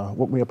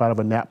 woke me up out of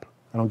a nap.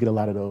 I don't get a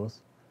lot of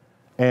those.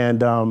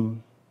 And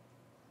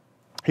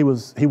he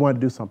wanted to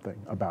do something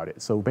about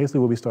it. So basically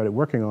what we started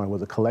working on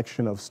was a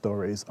collection of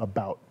stories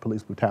about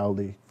police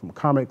brutality from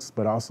comics,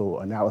 but also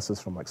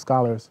analysis from like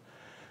scholars.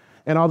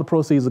 And all the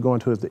proceeds are going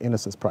towards the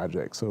Innocence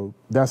Project. So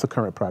that's a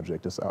current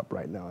project that's up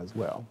right now as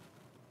well.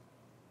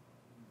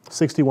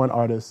 61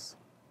 artists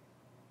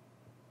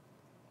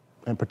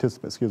and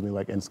participants, excuse me,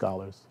 like and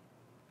scholars.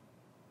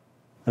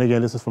 And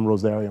again, this is from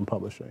Rosarium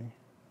Publishing,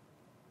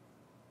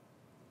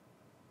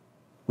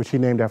 which he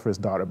named after his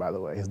daughter, by the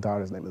way. His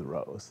daughter's name is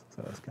Rose,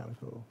 so that's kind of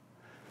cool.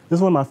 This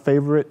is one of my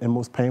favorite and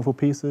most painful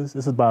pieces.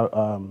 This is about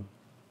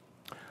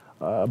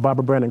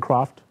Barbara Brandon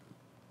Croft.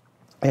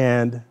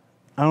 And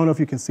I don't know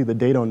if you can see the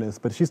date on this,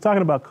 but she's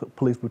talking about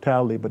police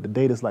brutality, but the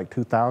date is like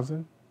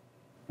 2000,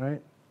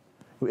 right?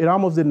 It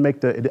almost didn't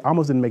make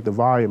the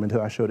volume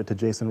until I showed it to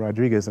Jason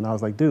Rodriguez, and I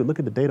was like, dude, look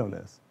at the date on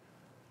this.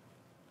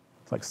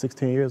 It's like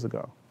 16 years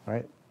ago,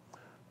 right?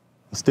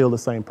 Still the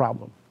same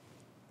problem,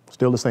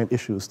 still the same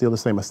issues, still the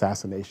same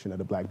assassination of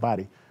the black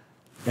body.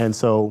 And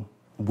so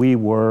we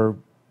were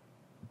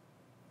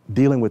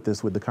dealing with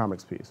this with the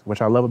comics piece,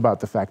 which I love about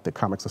the fact that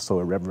comics are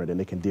so irreverent and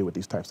they can deal with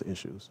these types of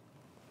issues.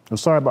 I'm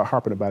sorry about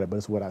harping about it, but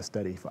it's what I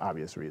study for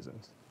obvious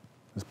reasons.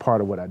 It's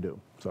part of what I do.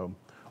 So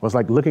it was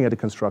like looking at the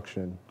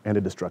construction and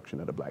the destruction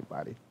of the black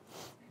body.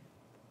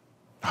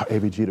 Oh,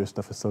 A.B. Jeter's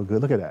stuff is so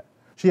good. Look at that.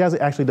 She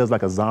actually does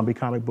like a zombie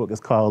comic book.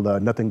 It's called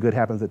Nothing Good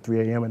Happens at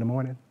 3 a.m. in the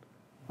morning.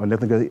 Or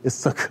Nothing Good. It's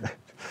so good.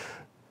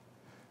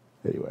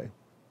 Anyway,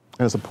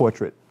 and it's a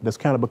portrait that's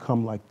kind of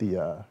become like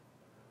the,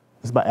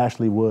 it's by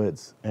Ashley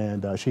Woods,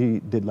 and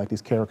she did like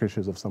these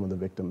caricatures of some of the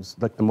victims,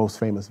 like the most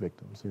famous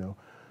victims, you know.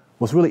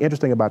 What's really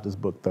interesting about this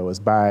book, though,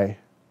 is it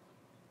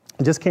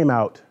just came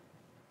out,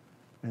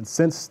 and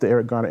since the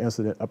Eric Garner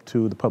incident up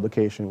to the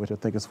publication, which I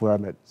think is where I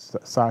met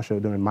Sasha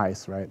during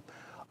Mice, right?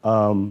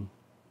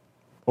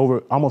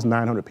 Over almost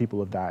 900 people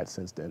have died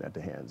since then at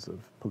the hands of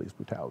police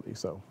brutality.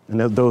 So, and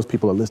those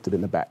people are listed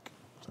in the back.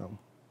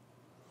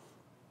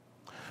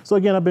 So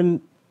again, I've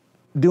been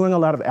doing a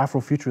lot of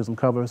Afrofuturism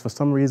covers. For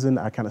some reason,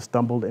 I kind of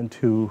stumbled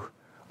into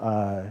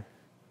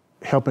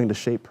helping to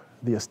shape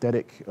the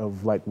aesthetic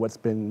of like what's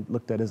been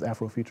looked at as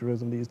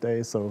Afrofuturism these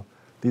days. So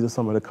these are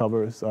some of the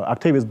covers.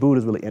 Octavia's Boot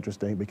is really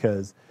interesting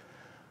because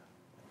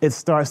it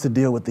starts to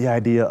deal with the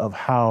idea of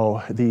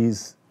how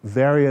these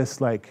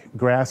various like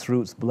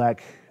grassroots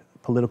black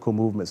political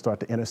movements start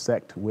to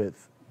intersect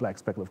with black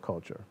speculative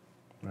culture,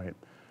 right?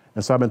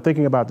 And so I've been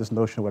thinking about this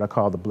notion of what I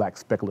call the black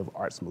speculative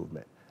arts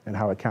movement and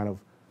how it kind of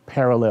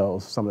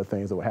parallels some of the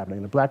things that were happening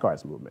in the black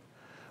arts movement,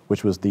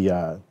 which was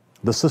the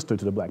sister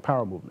to the Black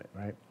Power movement,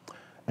 right?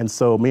 And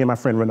so me and my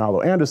friend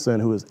Ronaldo Anderson,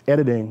 who is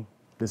editing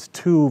this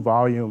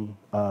 2-volume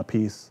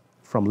piece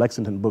from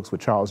Lexington Books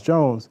with Charles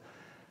Jones.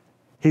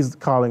 He's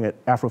calling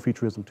it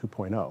Afrofuturism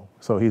 2.0.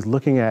 So he's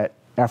looking at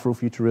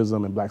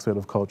Afrofuturism and Black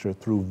speculative culture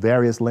through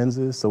various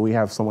lenses. So we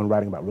have someone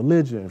writing about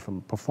religion,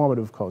 from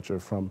performative culture,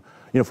 from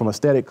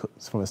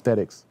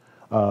aesthetics,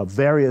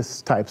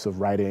 various types of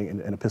writing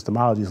and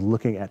epistemologies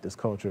looking at this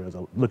culture,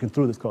 looking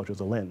through this culture as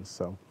a lens.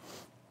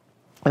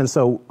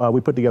 So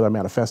we put together a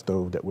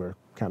manifesto that we're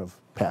kind of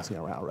passing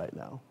around right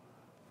now.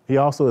 He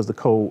also is the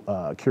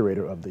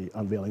co-curator of the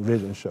Unveiling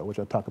Vision show, which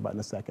I'll talk about in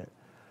a second.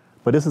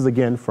 But this is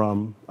again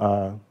from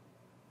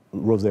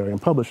Rosarian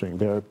Publishing.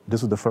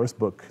 This was the first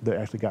book that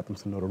actually got them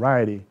some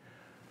notoriety,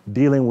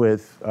 dealing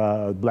with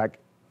Black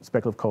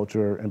speculative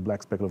culture and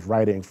Black speculative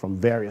writing from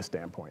various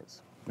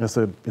standpoints. It's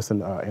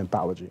an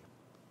anthology.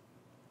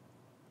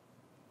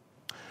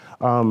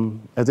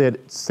 As I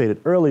had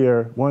stated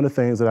earlier, one of the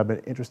things that I've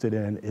been interested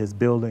in is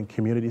building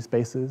community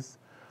spaces.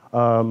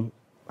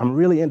 I'm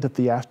really into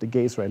Theaster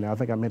Gates right now. I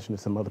think I mentioned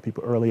to some other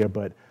people earlier,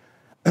 but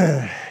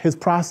his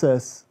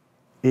process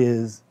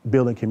is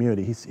building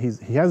community. He has his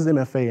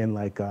MFA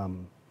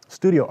in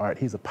studio art.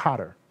 He's a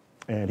potter,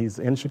 and he's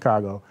in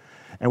Chicago.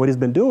 And what he's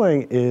been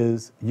doing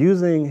is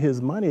using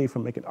his money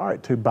from making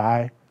art to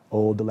buy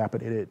old,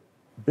 dilapidated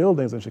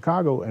buildings in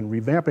Chicago and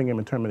revamping them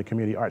and turning them into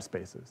community art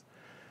spaces.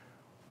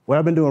 What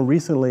I've been doing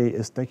recently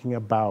is thinking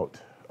about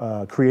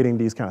creating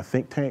these kind of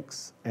think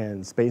tanks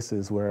and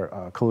spaces where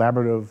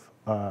collaborative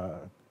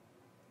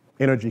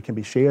energy can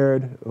be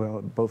shared,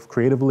 both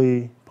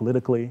creatively,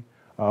 politically,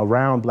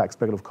 around Black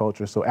speculative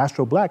culture. So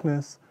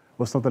AstroBlackness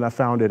was something I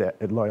founded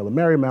at Loyola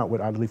Marymount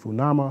with Adelifu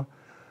Nama,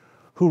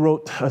 who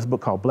wrote this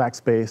book called Black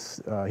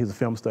Space. He's a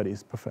film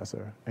studies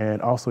professor.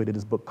 And also he did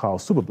this book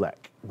called Super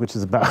Black, which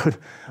is about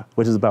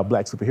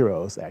Black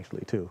superheroes,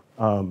 actually, too.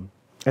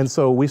 And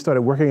so we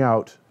started working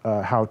out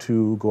how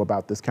to go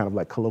about this kind of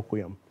like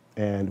colloquium.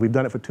 And we've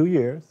done it for 2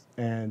 years.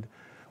 And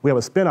we have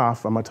a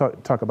spinoff. I'm gonna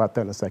talk about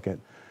that in a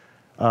second.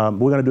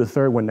 We're gonna do a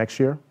third one next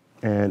year.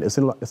 And it's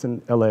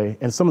in LA.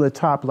 And some of the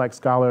top like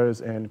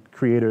scholars and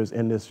creators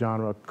in this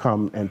genre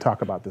come and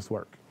talk about this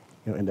work,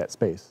 in that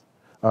space.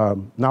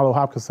 Nalo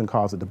Hopkinson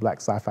calls it the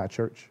Black Sci-Fi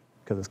Church,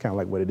 because it's kind of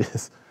like what it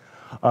is.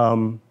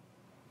 The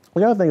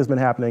other thing that's been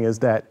happening is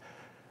that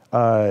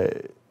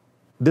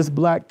this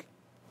Black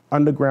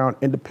underground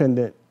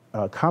independent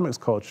comics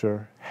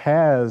culture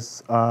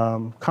has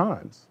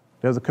cons.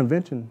 There's a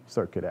convention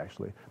circuit,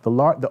 actually.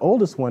 The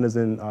oldest one is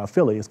in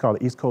Philly. It's called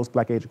the East Coast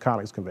Black Age of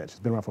Comics Convention. It's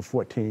been around for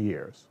 14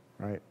 years,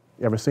 right?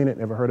 You ever seen it,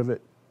 ever heard of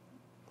it?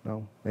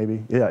 No,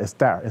 maybe? Yeah, it's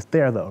there. It's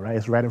there, though, right?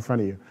 It's right in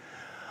front of you.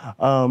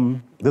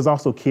 There's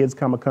also Kids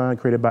Comic-Con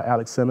created by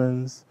Alex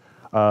Simmons.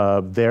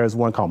 There's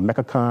one called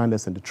MechaCon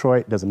that's in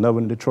Detroit. There's another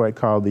one in Detroit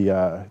called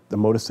the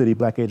Motor City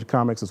Black Age of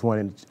Comics. There's one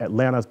in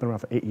Atlanta that's been around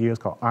for 8 years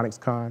called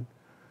OnyxCon.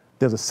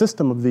 There's a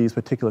system of these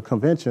particular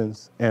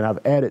conventions, and I've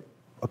added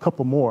a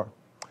couple more.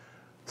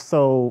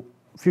 So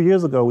a few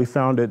years ago, we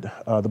founded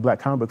the Black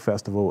Comic Book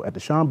Festival at the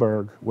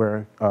Schomburg,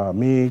 where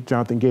me,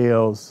 Jonathan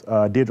Gales,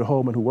 Deirdre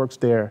Holman, who works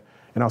there,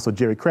 and also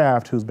Jerry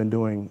Kraft, who's been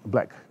doing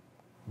Black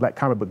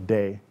Comic Book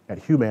Day at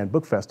Human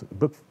Book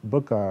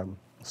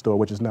Store,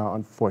 which is now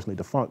unfortunately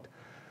defunct,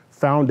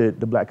 founded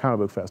the Black Comic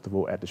Book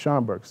Festival at the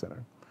Schomburg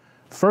Center.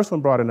 The first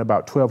one brought in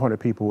about 1,200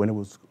 people, and it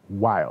was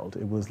wild.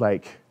 It was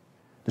like,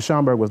 the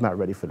Schomburg was not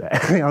ready for that.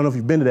 I don't know if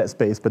you've been to that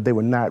space, but they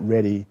were not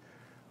ready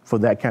for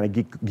that kind of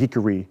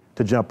geekery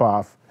to jump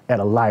off at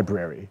a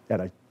library.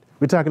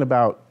 We're talking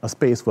about a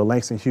space where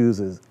Langston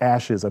Hughes'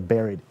 ashes are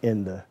buried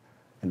in the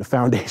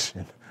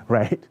foundation,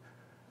 right?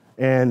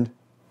 And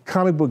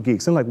comic book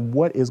geeks, and like,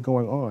 what is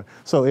going on?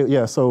 So it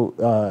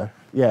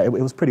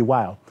was pretty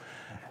wild.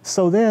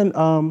 So then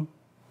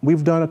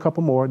we've done a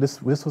couple more.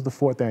 This was the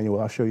 4th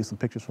annual. I'll show you some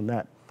pictures from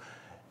that.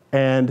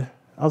 And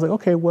I was like,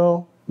 okay,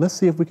 well, let's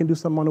see if we can do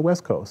something on the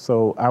West Coast.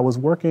 So I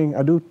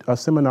do a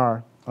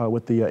seminar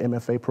with the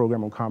MFA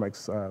program on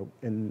comics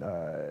in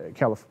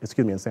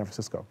San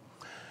Francisco.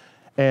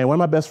 And one of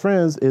my best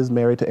friends is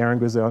married to Aaron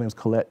Grizel, his name's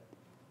Colette.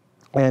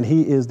 And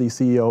he is the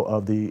CEO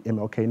of the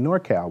MLK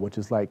NorCal, which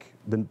is like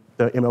the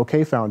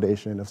MLK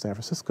Foundation of San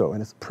Francisco.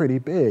 And it's pretty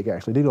big,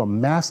 actually. They do a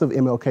massive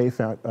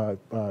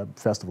MLK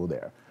festival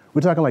there.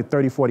 We're talking like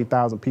 30,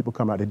 40,000 people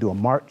come out. They do a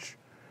march,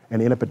 and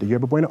they end up at the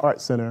Yerba Buena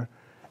Arts Center,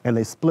 and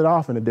they split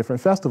off into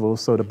different festivals.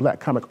 So the Black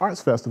Comic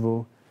Arts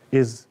Festival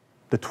is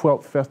the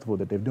 12th festival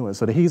that they're doing.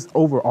 So that he's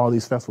over all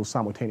these festivals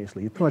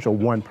simultaneously. He's pretty much a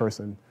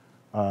one-person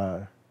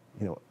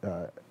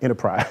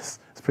enterprise.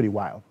 It's pretty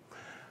wild.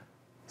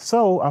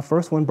 So our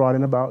first one brought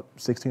in about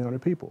 1,600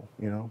 people,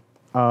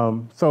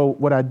 So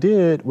what I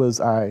did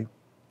was I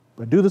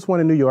do this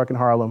one in New York and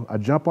Harlem. I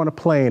jump on a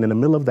plane in the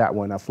middle of that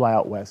one. I fly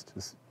out west.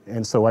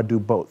 And so I do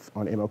both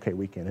on MLK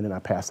weekend, and then I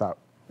pass out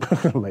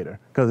later,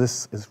 because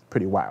this is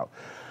pretty wild.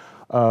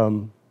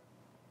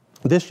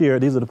 This year,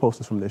 these are the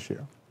posters from this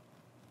year.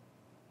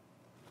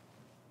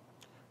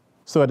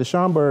 So at the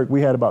Schomburg,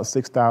 we had about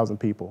 6,000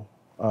 people.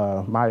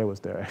 Maya was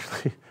there,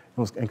 actually,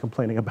 and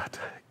complaining about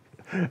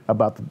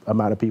the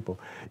amount of people.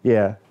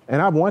 Yeah,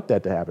 and I want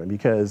that to happen,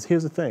 because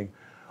here's the thing.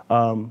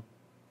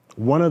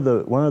 one of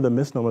the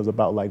misnomers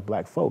about like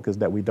black folk is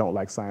that we don't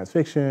like science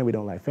fiction, we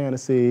don't like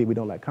fantasy, we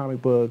don't like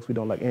comic books, we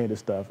don't like any of this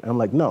stuff. And I'm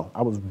like, no,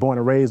 I was born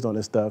and raised on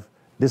this stuff.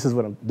 This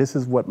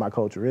is what my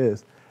culture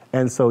is.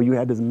 And so you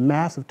had this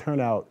massive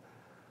turnout.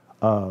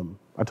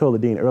 I told the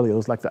dean earlier, it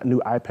was like the new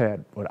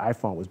iPad or the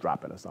iPhone was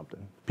dropping or something.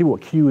 People were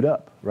queued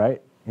up,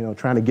 right? You know,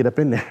 trying to get up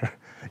in there,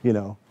 you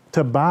know,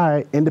 to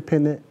buy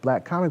independent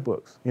black comic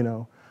books, you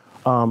know.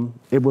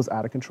 It was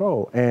out of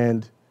control.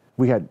 And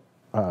we had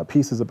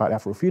pieces about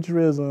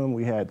Afrofuturism.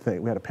 We had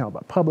a panel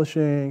about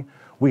publishing.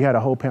 We had a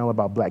whole panel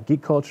about black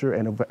geek culture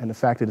and the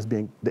fact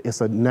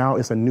that now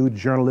it's a new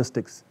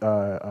journalistic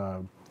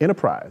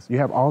enterprise. You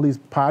have all these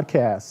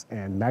podcasts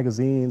and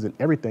magazines and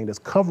everything that's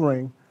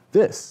covering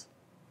this,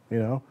 you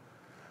know.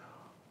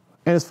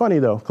 And it's funny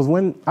though, because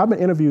when I've been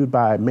interviewed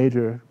by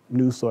major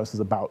news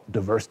sources about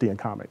diversity in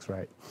comics,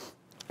 right?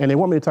 And they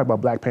want me to talk about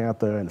Black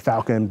Panther and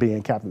Falcon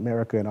being Captain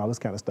America and all this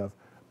kind of stuff.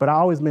 But I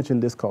always mention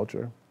this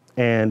culture,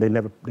 and they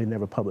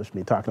never published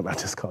me talking about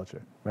this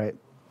culture, right?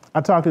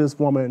 I talked to this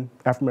woman,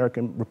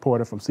 African-American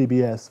reporter from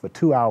CBS for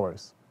 2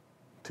 hours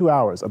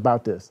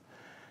about this.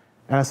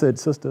 And I said,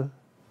 sister,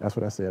 that's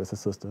what I said. I said,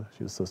 sister,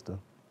 she was sister.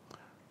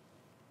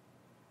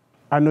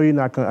 I know you're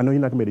not gonna be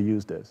able to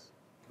use this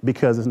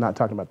because it's not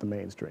talking about the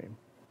mainstream.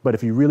 But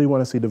if you really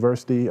want to see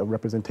diversity of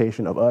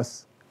representation of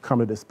us, come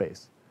to this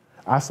space.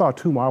 I saw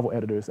 2 Marvel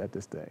editors at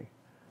this thing.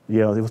 You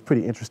know, it was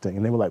pretty interesting.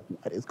 And they were like,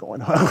 what is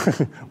going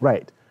on?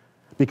 Right.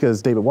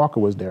 Because David Walker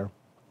was there,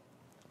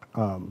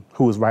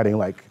 who was writing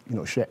like, you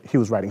know, he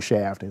was writing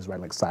Shaft and he was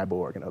writing like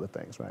Cyborg and other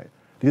things, right?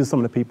 These are some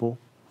of the people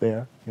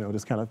there, you know,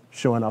 just kind of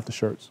showing off the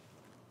shirts.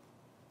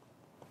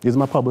 These are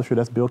my publisher,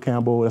 that's Bill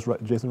Campbell, that's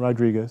Jason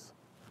Rodriguez.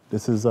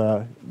 This is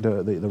the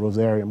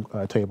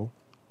Rosarium table.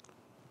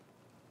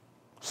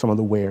 Some of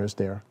the wares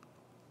there.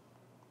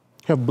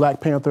 You have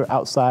Black Panther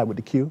outside with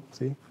the Q,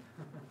 see?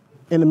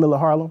 In the middle of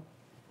Harlem.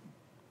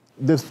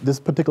 This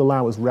particular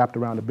line was wrapped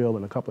around the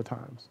building a couple of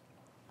times.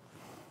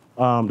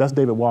 That's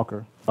David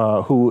Walker,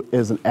 who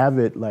is an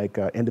avid, like,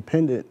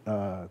 independent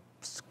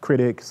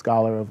critic,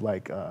 scholar of,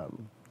 like,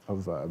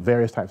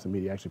 various types of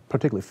media, actually,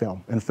 particularly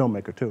film, and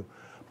filmmaker, too.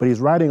 But he's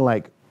writing,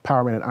 like,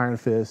 Power Man and Iron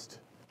Fist.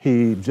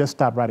 He just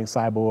stopped writing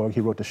Cyborg. He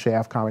wrote the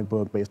Shaft comic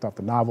book based off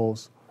the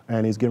novels,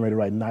 and he's getting ready to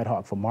write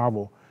Nighthawk for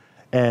Marvel.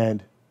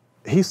 And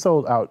he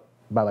sold out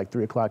by, like,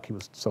 3 o'clock, he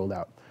was sold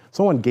out.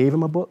 Someone gave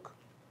him a book,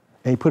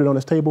 and he put it on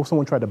his table.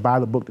 Someone tried to buy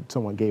the book that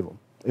someone gave him.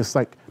 It's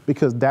like,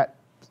 because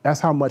that's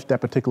how much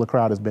that particular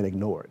crowd has been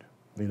ignored,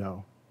 you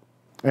know?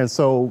 And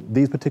so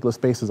these particular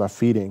spaces are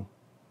feeding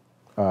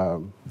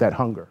that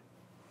hunger.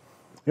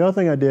 The other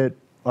thing I did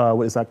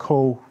is I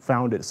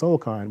co-founded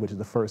SoulCon, which is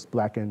the first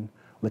Black and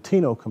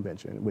Latino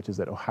convention, which is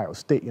at Ohio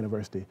State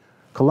University.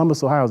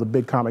 Columbus, Ohio is a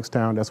big comics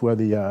town. That's where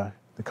the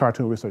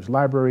Cartoon Research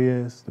Library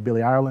is, the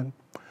Billy Ireland.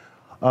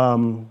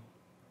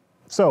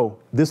 So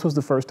this was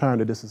the first time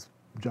that this has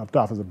jumped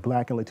off as a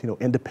Black and Latino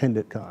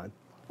independent con.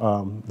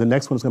 The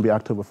next one is going to be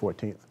October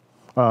 14th.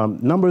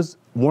 Numbers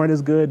weren't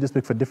as good just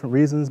for different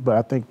reasons, but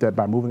I think that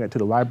by moving it to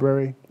the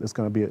library, it's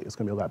going to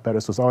be a lot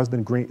better. So it's always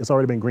been green. It's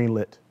already been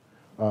greenlit.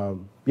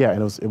 Yeah,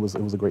 and it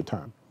was a great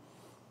time.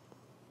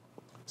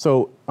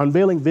 So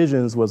Unveiling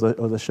Visions was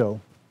a show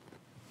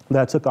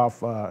that I took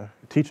off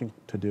teaching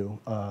to do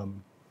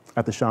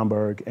at the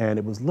Schomburg, and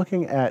it was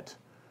looking at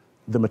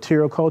the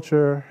material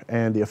culture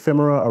and the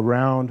ephemera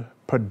around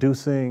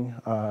producing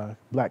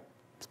Black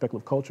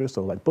speculative culture,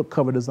 so like book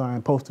cover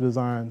design, poster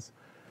designs.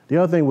 The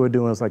other thing we were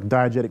doing is like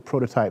diegetic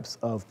prototypes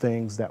of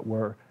things that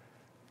were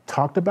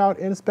talked about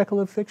in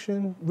speculative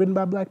fiction written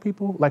by Black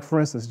people. Like,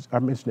 for instance, I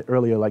mentioned it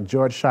earlier, like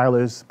George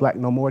Schuyler's Black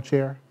No More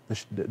chair,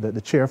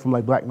 the chair from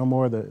like Black No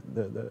More,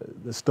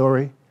 the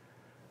story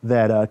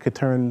that could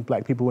turn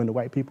Black people into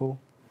white people,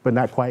 but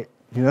not quite,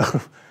 you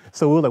know?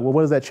 So we were like, well,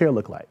 what does that chair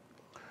look like?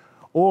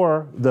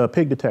 Or the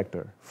pig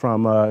detector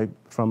from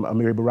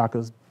Amiri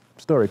Baraka's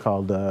story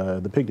called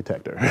The Pig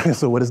Detector.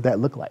 So what does that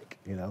look like,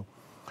 you know?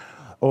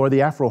 Or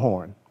the Afro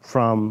horn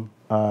from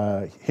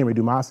Henry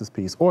Dumas's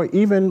piece. Or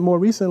even more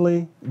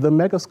recently, the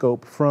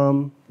megascope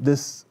from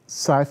this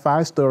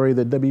sci-fi story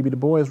that W.B. Du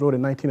Bois wrote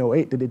in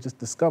 1908 that they just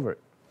discovered.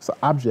 It's an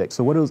object.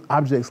 So what do those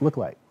objects look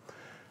like?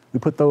 We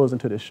put those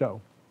into this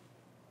show.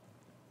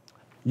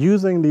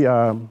 Using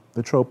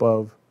the trope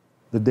of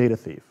the data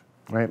thief,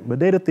 right? The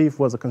data thief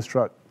was a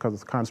construct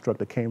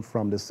that came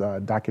from this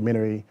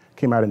documentary,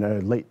 came out in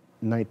the late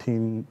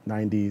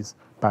 1990s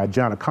by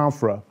John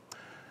Akamfra,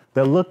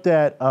 that looked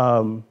at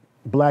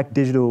Black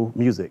digital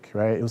music,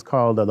 right? It was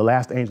called The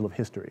Last Angel of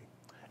History.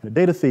 And the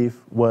data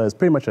thief was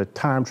pretty much a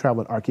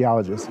time-traveling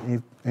archaeologist,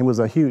 and was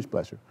a huge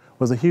pleasure.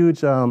 Was a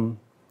huge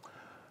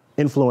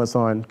influence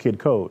on Kid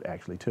Code,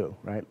 actually, too,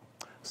 right?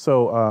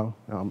 So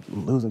I'm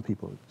losing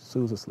people.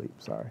 Sue's asleep,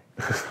 sorry.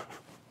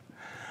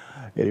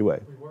 Anyway.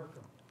 We work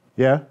them.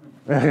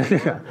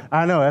 Yeah?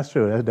 I know, that's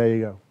true. There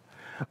you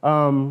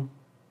go.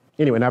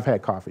 Anyway, and I've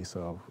had coffee,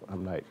 so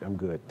I'm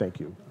good, thank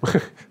you.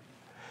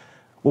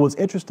 What was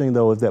interesting,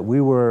 though, is that we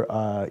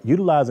were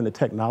utilizing the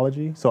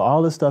technology. So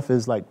all this stuff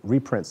is like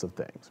reprints of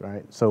things,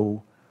 right?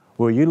 So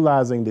we're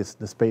utilizing the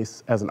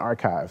space as an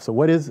archive. So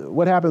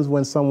what happens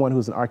when someone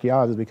who's an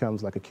archaeologist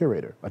becomes like a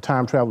curator, a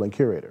time-traveling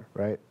curator,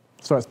 right?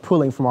 Starts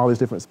pulling from all these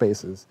different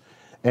spaces.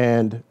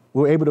 And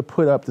we're able to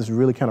put up this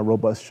really kind of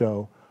robust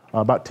show.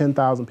 About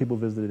 10,000 people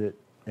visited it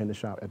at the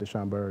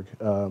Schomburg.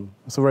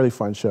 It's a really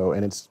fun show,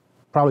 and it's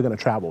probably going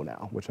to travel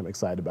now, which I'm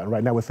excited about. And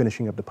right now we're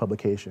finishing up the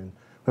publication.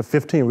 We have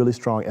 15 really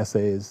strong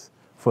essays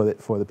for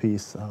the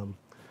piece. I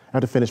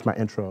have to finish my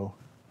intro.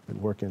 Been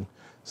working.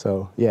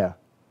 So yeah.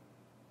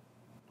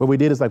 What we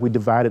did is like we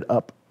divided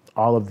up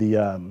all of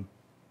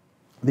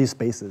these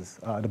spaces.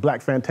 The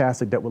Black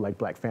Fantastic dealt with like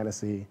Black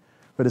fantasy.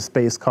 For the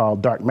space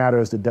called Dark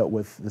Matters that dealt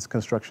with this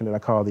construction that I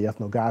call the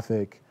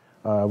ethnogothic.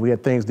 We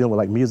had things dealing with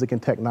like music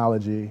and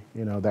technology,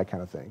 you know, that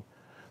kind of thing.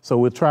 So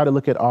we'll try to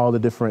look at all the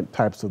different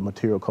types of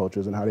material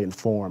cultures and how they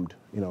informed,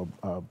 you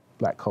know,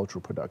 Black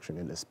cultural production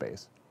in this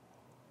space.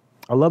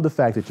 I love the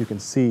fact that you can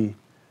see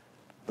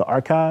the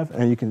archive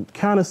and you can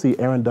kind of see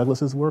Aaron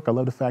Douglas's work. I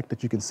love the fact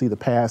that you can see the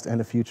past and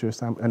the future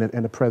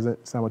and the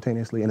present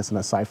simultaneously, and it's in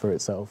a cipher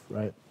itself,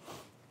 right?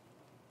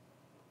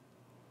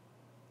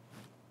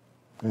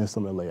 And it's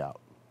some of the layout.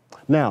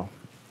 Now,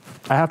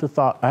 I have to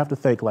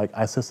thank like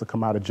Isissa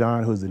Kamada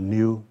John, who's the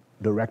new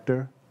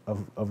director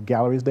of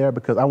galleries there,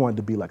 because I wanted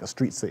to be like a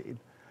street scene.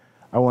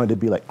 I wanted to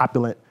be like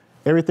opulent.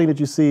 Everything that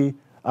you see,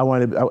 I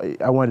wanted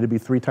to be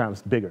 3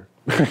 times bigger.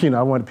 You know,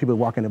 I wanted people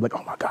walking in like,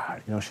 oh my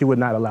God. You know, she would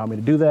not allow me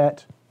to do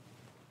that,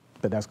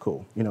 but that's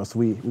cool. You know, so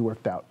we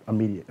worked out a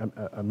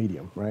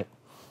medium, right?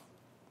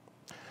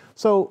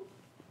 So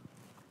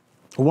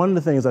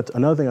another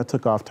thing I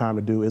took off time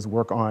to do is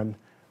work on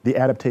the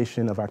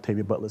adaptation of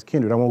Octavia Butler's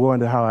Kindred. I won't go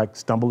into how I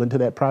stumbled into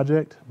that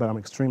project, but I'm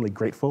extremely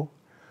grateful.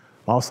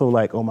 I'm also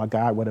like, oh my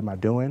God, what am I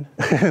doing?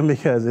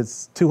 Because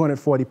it's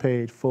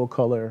 240-page,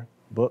 full-color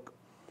book.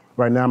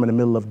 Right now I'm in the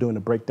middle of doing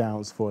the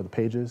breakdowns for the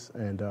pages.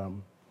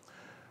 And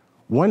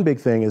one big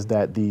thing is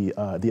that the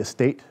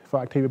estate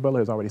for Octavia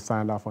Butler has already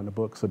signed off on the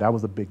book, so that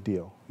was a big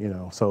deal, you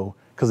know. So,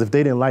 because if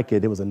they didn't like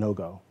it, it was a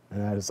no-go.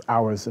 And that is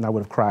hours, and I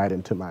would have cried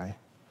into my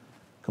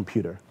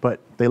computer. But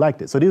they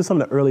liked it. So these are some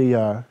of the early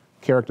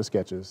character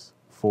sketches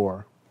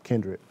for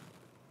Kindred,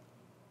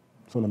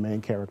 some of the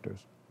main characters.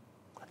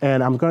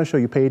 And I'm going to show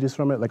you pages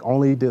from it. Like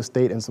only the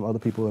estate and some other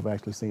people have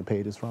actually seen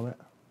pages from it.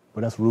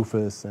 But that's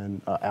Rufus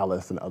and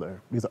Alice and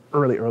other. These are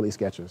early, early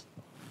sketches.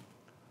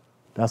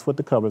 That's what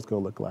the cover's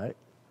going to look like.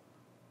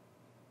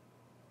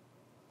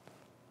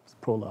 It's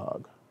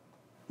prologue.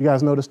 You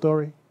guys know the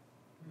story?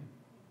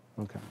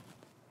 Okay,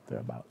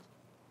 thereabouts.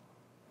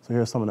 So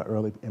here's some of the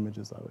early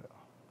images of it.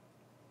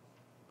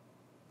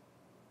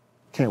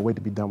 Can't wait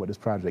to be done with this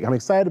project. I'm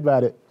excited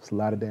about it. It's a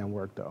lot of damn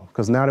work though.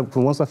 Because now that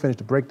once I finish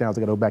the breakdowns, I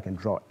gotta go back and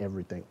draw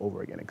everything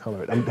over again and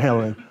color it. I'm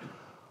handling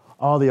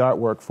all the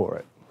artwork for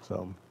it.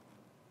 So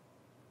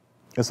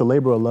it's a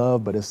labor of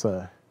love, but it's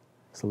a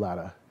lot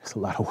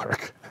of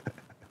work.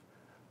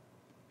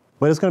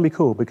 But it's gonna be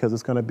cool because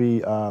it's gonna be,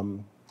 it's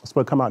supposed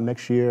to come out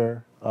next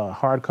year.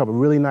 Hardcover,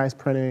 really nice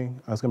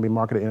printing. It's gonna be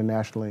marketed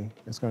internationally.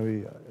 It's gonna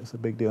be, it's a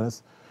big deal.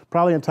 It's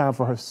probably in time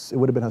for her, it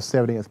would have been her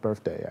 70th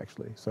birthday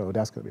actually. So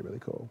that's gonna be really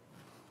cool.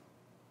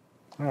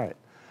 All right,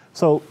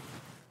 so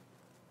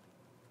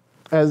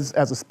as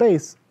a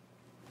space,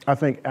 I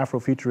think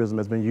Afrofuturism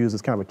has been used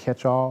as kind of a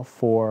catch-all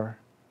for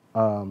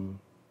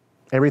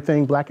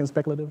everything Black and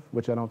speculative,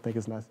 which I don't think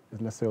is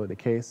necessarily the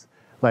case.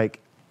 Like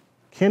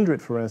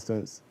Kindred, for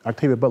instance,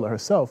 Octavia Butler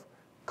herself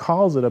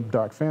calls it a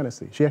dark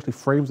fantasy. She actually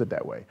frames it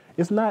that way.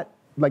 It's not,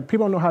 like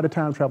people don't know how the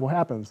time travel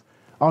happens.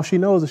 All she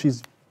knows is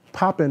she's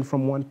popping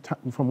from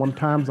one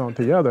time zone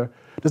to the other.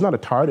 There's not a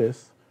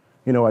TARDIS,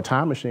 you know, a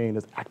time machine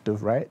that's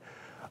active, right?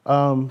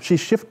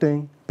 She's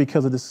shifting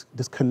because of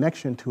this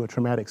connection to a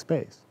traumatic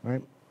space,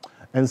 right?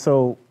 And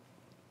so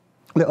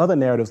there are other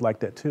narratives like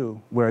that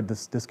too, where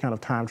this kind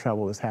of time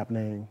travel is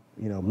happening,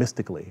 you know,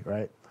 mystically,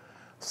 right?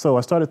 So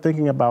I started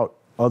thinking about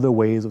other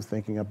ways of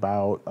thinking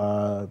about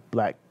the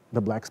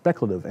Black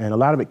speculative, and a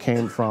lot of it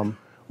came from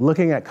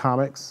looking at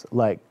comics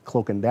like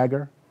Cloak and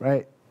Dagger,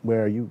 right?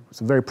 Where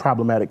it's a very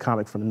problematic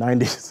comic from the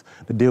 90s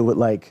to deal with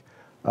like,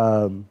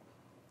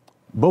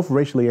 both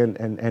racially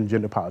and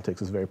gender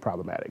politics is very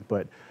problematic.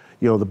 But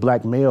you know, the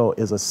Black male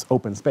is an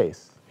open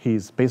space.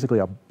 He's basically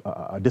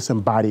a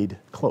disembodied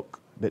cloak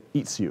that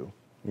eats you,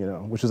 you know,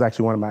 which is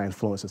actually one of my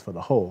influences for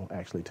the whole,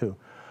 actually, too.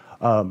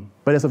 But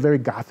it's a very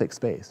Gothic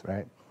space,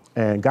 right?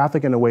 And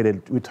Gothic in a way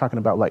that we're talking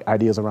about like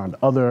ideas around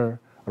the other,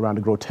 around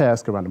the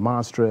grotesque, around the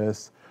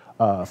monstrous,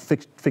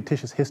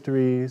 fictitious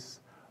histories,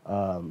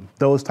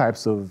 those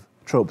types of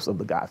tropes of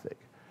the Gothic.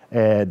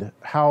 And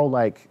how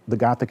like the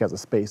Gothic as a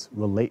space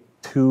relate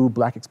to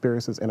Black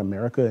experiences in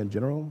America in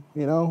general,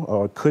 you know,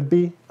 or could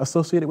be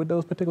associated with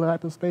those particular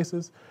types of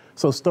spaces.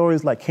 So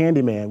stories like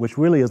Candyman, which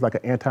really is like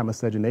an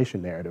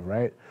anti-miscegenation narrative,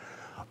 right?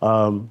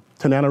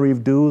 Tanana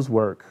Reeve Dew's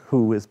work,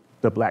 who is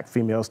the Black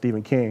female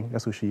Stephen King,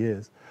 that's who she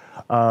is.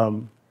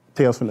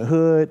 Tales from the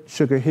Hood,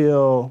 Sugar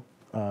Hill,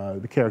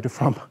 the character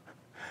from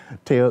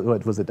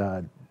what was it?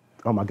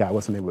 Oh my God,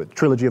 what's the name of it?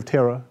 Trilogy of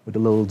Terror with the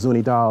little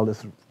Zuni doll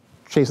that's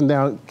chasing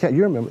down,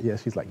 you remember? Yeah,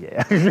 she's like,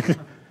 yeah.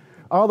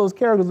 all those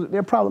characters,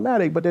 they're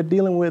problematic, but they're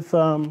dealing with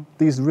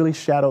these really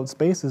shadowed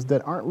spaces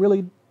that aren't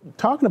really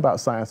talking about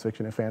science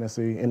fiction and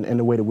fantasy in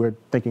the way that we're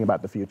thinking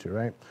about the future,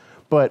 right?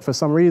 But for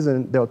some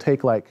reason, they'll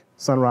take like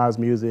sunrise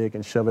music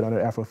and shove it under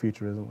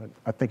Afrofuturism.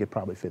 I think it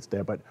probably fits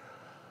there, but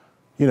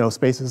you know,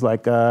 spaces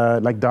like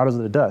Daughters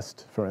of the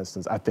Dust, for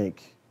instance, I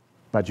think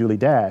by Julie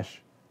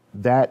Dash,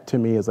 that to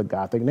me is a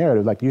Gothic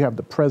narrative. Like you have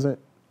the present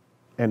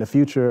and the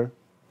future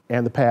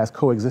and the past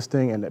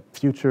coexisting, and the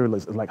future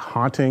is like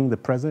haunting the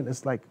present.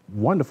 It's like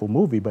wonderful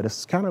movie, but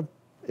it's kind of,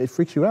 it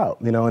freaks you out,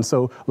 you know? And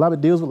so a lot of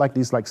it deals with like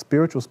these like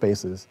spiritual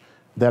spaces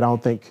that I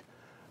don't think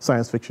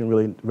science fiction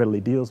really readily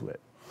deals with.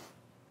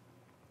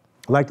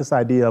 I like this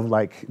idea of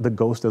like the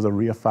ghost as a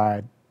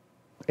reified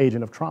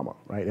agent of trauma,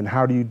 right? And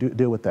how do you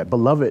deal with that?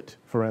 Beloved,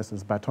 for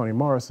instance, by Toni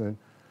Morrison,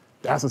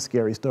 that's a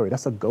scary story.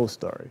 That's a ghost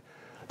story.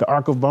 The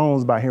Ark of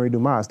Bones by Henry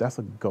Dumas, that's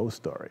a ghost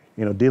story.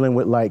 You know, dealing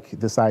with like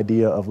this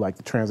idea of like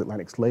the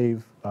transatlantic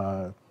slave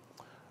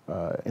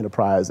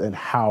enterprise and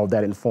how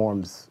that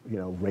informs, you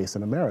know, race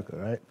in America,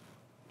 right?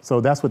 So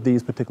that's what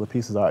these particular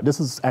pieces are. This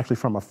is actually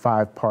from a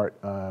 5-part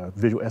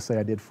visual essay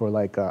I did for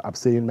like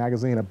Obsidian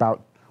magazine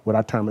about what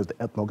I term as the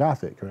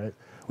ethnogothic, right?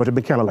 Which I've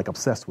been kind of like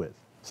obsessed with,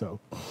 so.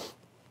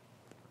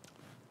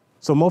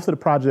 So most of the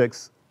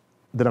projects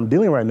that I'm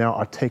dealing right now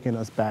are taking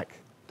us back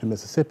to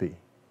Mississippi.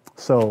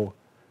 So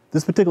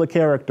this particular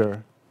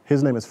character,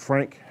 his name is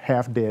Frank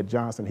Half Dead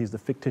Johnson. He's the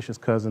fictitious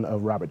cousin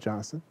of Robert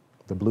Johnson,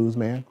 the blues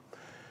man.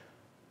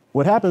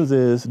 What happens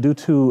is, due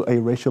to a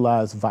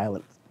racialized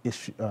violent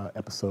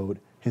episode,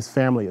 his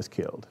family is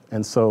killed.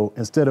 And so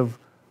instead of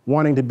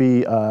wanting to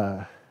be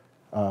a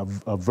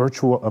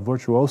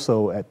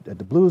virtuoso at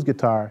the blues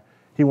guitar,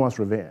 he wants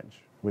revenge,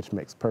 which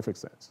makes perfect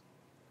sense.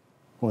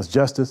 He wants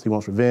justice, he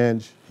wants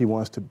revenge, he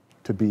wants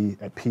to be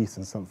at peace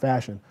in some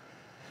fashion.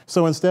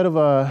 So instead of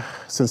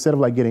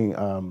like getting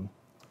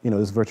you know,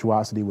 this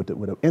virtuosity with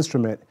an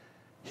instrument,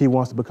 he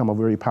wants to become a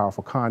very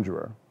powerful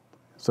conjurer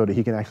so that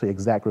he can actually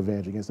exact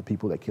revenge against the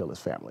people that killed his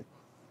family.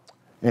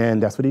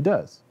 And that's what he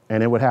does.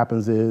 And then what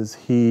happens is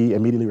he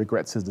immediately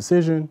regrets his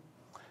decision.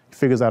 He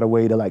figures out a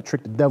way to like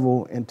trick the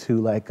devil into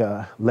like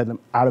letting him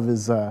out of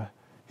his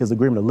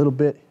agreement a little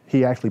bit.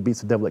 He actually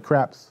beats the devil at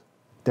craps.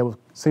 Devil,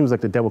 seems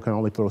like the devil can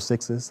only throw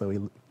 6s, so he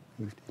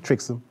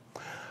tricks him.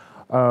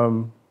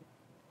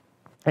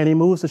 And he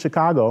moves to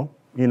Chicago,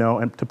 you know,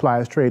 and to ply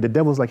his trade. The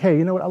devil's like, hey,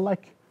 you know what, I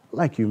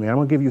like you, man. I'm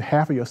gonna give you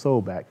half of your soul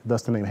back,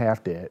 thus the name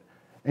Half Dead.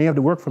 And you have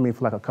to work for me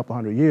for like a couple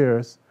hundred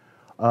years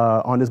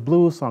on this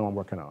blues song I'm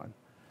working on.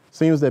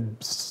 Seems that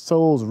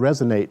souls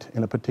resonate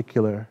in a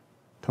particular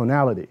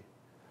tonality.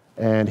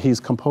 And he's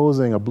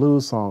composing a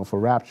blues song for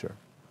Rapture.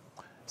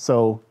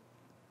 So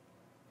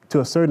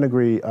to a certain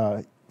degree,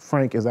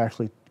 Frank is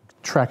actually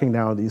tracking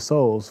down these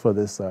souls for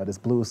this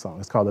blues song.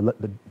 It's called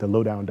the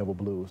Lowdown Devil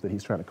Blues that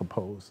he's trying to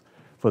compose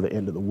for the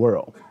end of the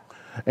world.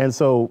 And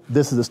so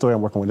this is the story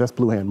I'm working with. That's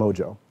Blue Hand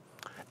Mojo.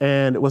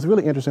 And it was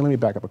really interesting. Let me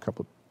back up a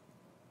couple.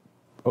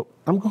 Oh,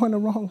 I'm going the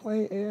wrong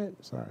way, Ed.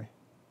 Sorry.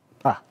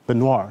 The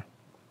noir.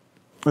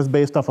 It's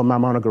based off of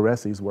Maimona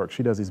Garessi's work.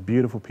 She does these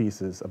beautiful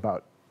pieces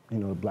about, you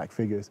know, black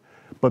figures.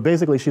 But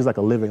basically, she's like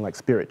a living like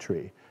spirit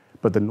tree.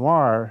 But the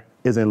noir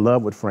is in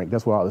love with Frank.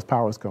 That's where all his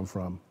powers come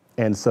from.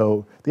 And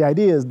so the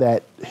idea is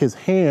that his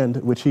hand,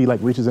 which he like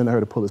reaches into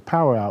her to pull his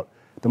power out,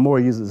 the more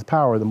he uses his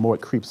power, the more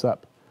it creeps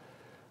up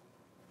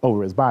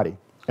over his body.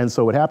 And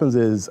so what happens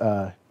is,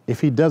 if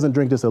he doesn't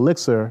drink this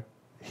elixir,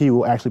 he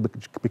will actually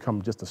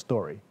become just a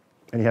story.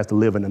 And he has to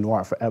live in the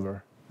noir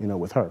forever, you know,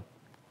 with her.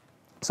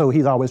 So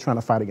he's always trying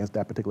to fight against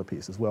that particular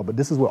piece as well. But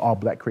this is where all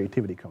black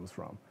creativity comes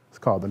from. It's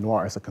called the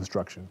noir, it's a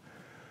construction.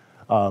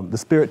 The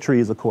spirit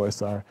trees, of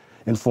course, are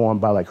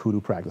informed by like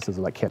hoodoo practices,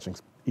 like catching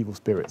evil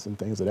spirits and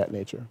things of that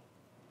nature.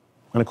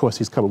 And of course,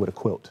 he's covered with a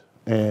quilt.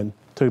 And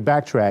to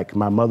backtrack,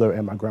 my mother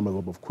and my grandmother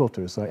were both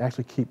quilters, so I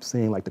actually keep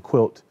seeing like the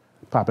quilt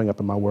popping up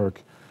in my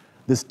work.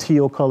 This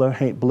teal color,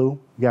 haint blue,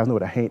 you guys know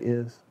what a haint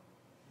is?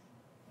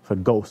 It's a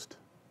ghost,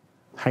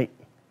 haint,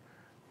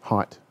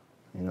 haunt,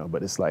 you know,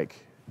 but it's like,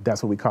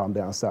 that's what we call them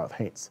down south,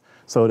 haints.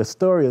 So the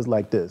story is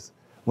like this.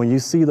 When you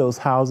see those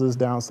houses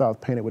down south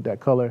painted with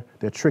that color,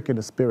 they're tricking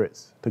the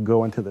spirits to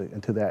go into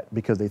that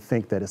because they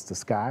think that it's the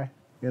sky,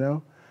 you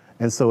know?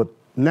 And so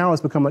now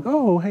it's become like,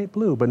 oh, haint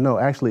blue, but no,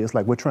 actually it's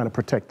like we're trying to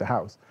protect the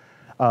house.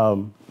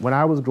 When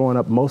I was growing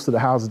up, most of the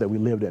houses that we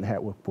lived in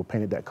were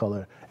painted that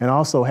color and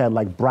also had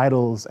like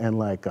bridles and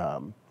like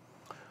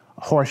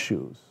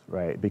horseshoes,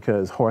 right?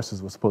 Because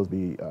horses were supposed to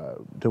be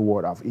to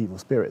ward off evil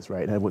spirits,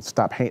 right? And it would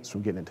stop haints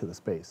from getting into the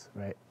space,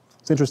 right?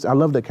 It's interesting. I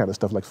love that kind of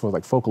stuff, like for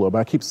like folklore, but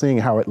I keep seeing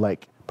how it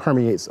like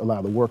permeates a lot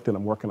of the work that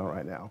I'm working on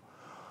right now.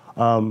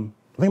 I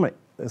think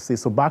let's see.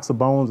 So Box of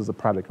Bones is a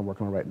project I'm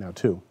working on right now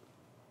too.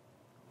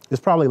 It's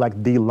probably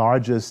like the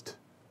largest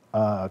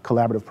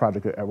collaborative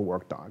project I've ever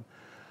worked on.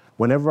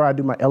 Whenever I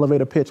do my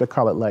elevator pitch, I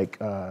call it like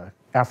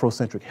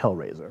Afrocentric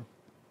Hellraiser.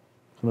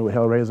 Remember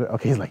Hellraiser?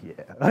 Okay, he's like,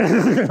 yeah.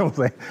 I was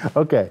like,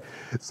 okay.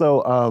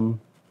 So,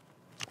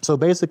 so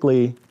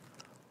basically,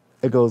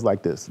 it goes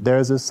like this.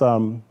 There's this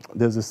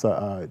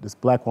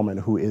black woman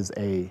who is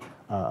a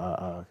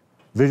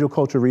visual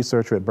culture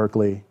researcher at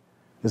Berkeley.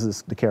 This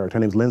is the character. Her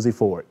name's Lindsay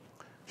Ford.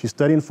 She's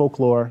studying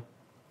folklore,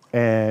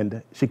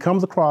 and she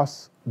comes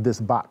across this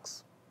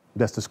box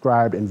that's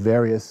described in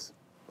various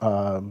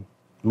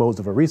modes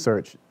of her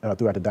research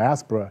throughout the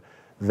diaspora,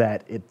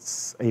 that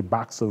it's a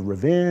box of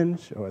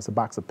revenge, or it's a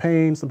box of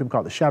pain. Some people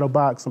call it the shadow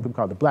box, some people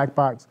call it the black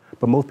box,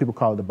 but most people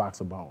call it the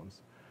box of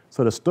bones.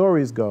 So the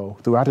stories go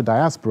throughout the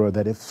diaspora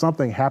that if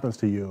something happens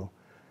to you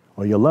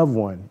or your loved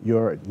one,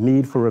 your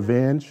need for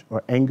revenge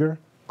or anger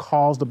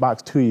calls the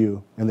box to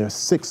you, and there's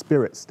 6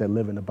 spirits that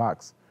live in the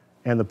box,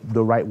 and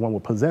the right one will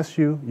possess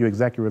you, you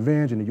exact your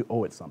revenge, and you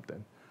owe it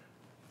something.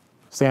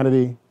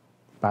 Sanity,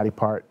 body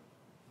part,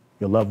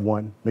 your loved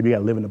one, maybe you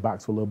gotta live in the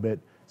box for a little bit.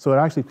 So it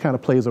actually kind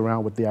of plays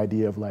around with the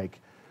idea of like,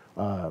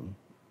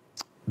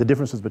 the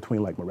differences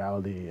between like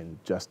morality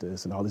and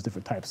justice and all these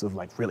different types of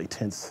like really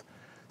tense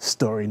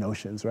story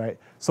notions, right?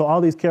 So all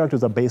these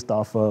characters are based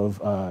off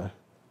of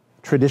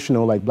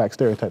traditional like black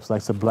stereotypes,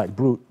 like the black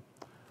brute.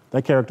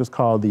 That character's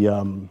called the,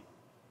 oh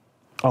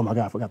my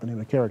God, I forgot the name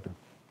of the character.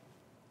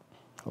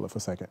 Hold on for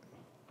a second.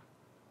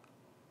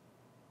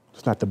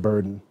 It's not the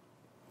burden,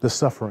 the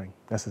suffering,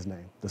 that's his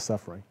name, the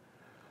suffering.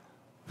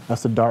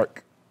 That's the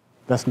dark,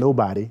 that's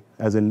nobody,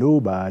 as in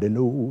nobody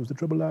knows the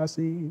trouble I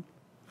see,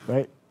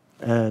 right?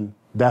 And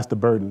that's the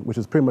burden, which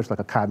is pretty much like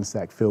a cotton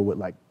sack filled with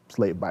like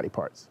slave body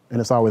parts. And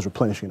it's always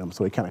replenishing them,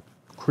 so it kind of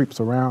creeps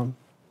around.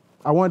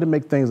 I wanted to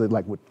make things that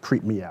like would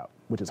creep me out,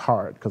 which is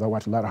hard, because I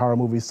watch a lot of horror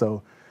movies.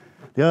 So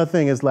the other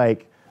thing is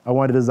like, I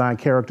wanted to design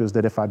characters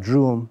that if I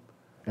drew them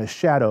as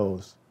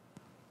shadows,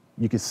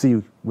 you could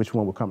see which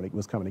one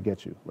was coming to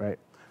get you, right?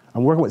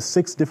 I'm working with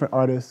 6 different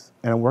artists,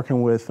 and I'm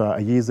working with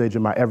Ayize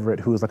Jemai Everett,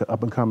 who is like an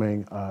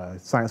up-and-coming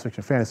science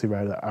fiction fantasy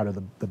writer out of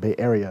the Bay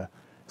Area.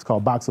 It's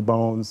called Box of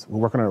Bones. We're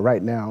working on it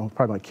right now.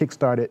 Probably gonna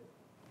kickstart it,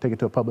 take it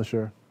to a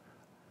publisher.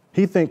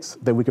 He thinks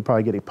that we could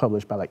probably get it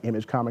published by like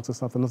Image Comics or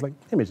something. I was like,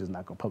 Image is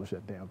not gonna publish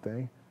that damn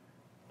thing.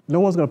 No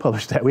one's gonna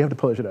publish that. We have to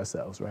publish it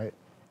ourselves, right?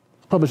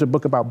 Publish a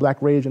book about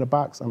black rage in a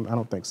box? I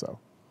don't think so.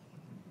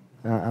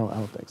 I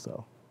don't think so.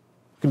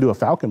 You can do a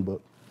Falcon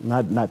book,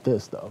 not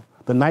this though.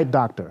 The Night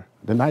Doctor.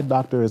 The Night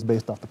Doctor is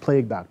based off the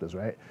Plague Doctors,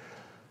 right?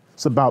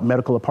 It's about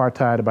medical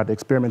apartheid, about the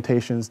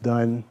experimentations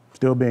done,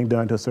 still being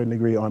done to a certain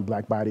degree on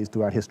black bodies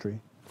throughout history.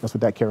 That's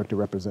what that character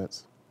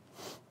represents.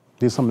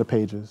 These are some of the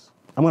pages.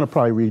 I'm gonna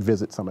probably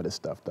revisit some of this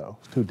stuff though.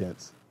 It's too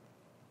dense.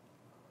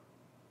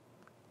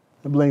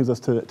 It brings us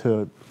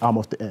to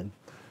almost the end.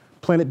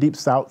 Planet Deep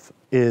South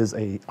is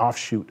a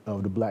offshoot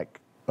of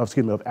of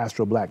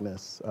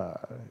AstroBlackness.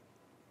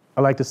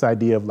 I like this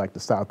idea of like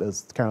the South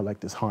as kind of like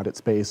this haunted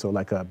space, or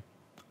like a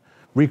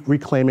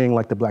reclaiming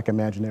like the black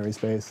imaginary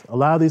space. A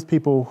lot of these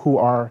people who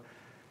are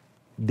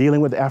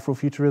dealing with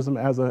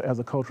Afrofuturism as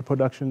a cultural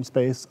production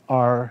space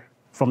are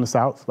from the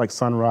South, like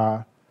Sun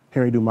Ra,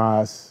 Henry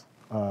Dumas,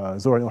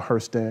 Zora Neale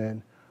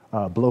Hurston,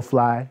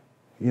 Blowfly.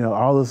 You know,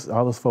 all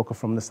those folk are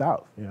from the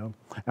South. You know,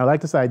 and I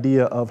like this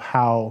idea of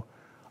how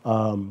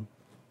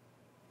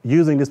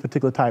using this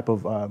particular type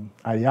of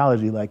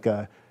ideology, like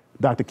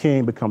Dr.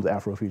 King becomes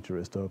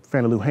Afrofuturist, or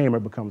Fannie Lou Hamer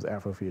becomes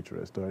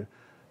Afrofuturist, or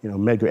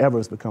Medgar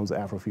Evers becomes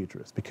an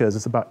Afrofuturist, because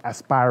it's about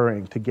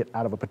aspiring to get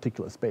out of a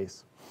particular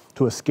space,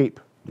 to escape,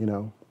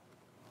 And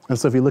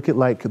so if you look at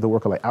like the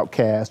work of like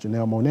Outkast,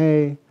 Janelle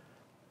Monáe,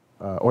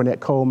 Ornette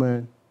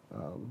Coleman,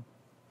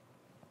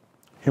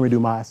 Henry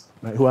Dumas,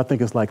 right, who I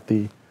think is like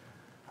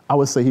I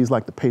would say he's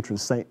like the patron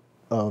saint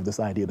of this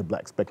idea of the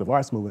black speculative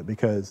arts movement,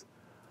 because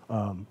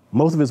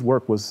most of his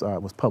work was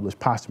published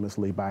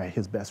posthumously by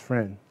his best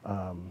friend,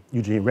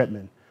 Eugene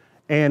Redmond.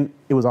 And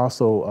it was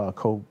also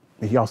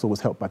he also was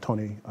helped by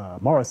Toni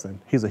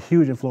Morrison. He's a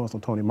huge influence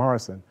on Toni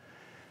Morrison.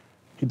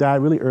 He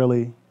died really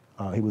early.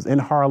 He was in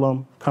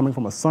Harlem, coming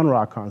from a Sun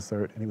Ra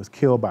concert, and he was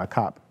killed by a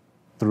cop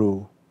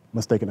through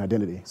mistaken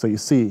identity. So you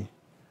see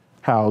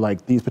how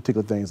like these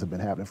particular things have been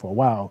happening for a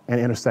while,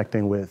 and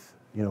intersecting with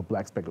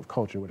black speculative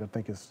culture, which I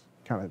think is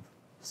kind of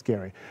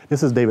scary.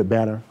 This is David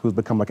Banner, who's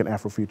become like an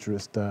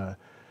Afrofuturist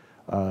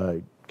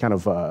kind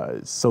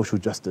of social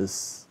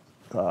justice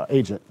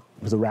agent.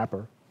 He's a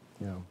rapper,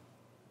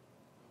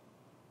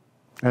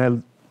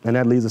 And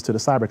that leads us to the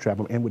cyber trap.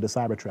 I'm in with the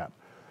cyber trap.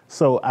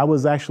 So I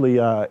was actually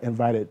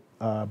invited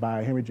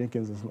by Henry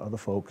Jenkins and some other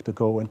folk to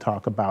go and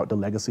talk about the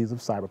legacies of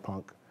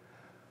cyberpunk.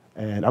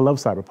 And I love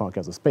cyberpunk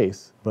as a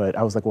space, but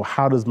I was like, well,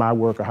 how does my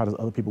work, or how does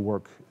other people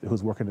work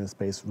who's working in this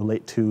space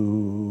relate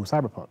to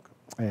cyberpunk?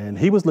 And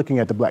he was looking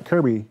at the Black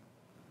Kirby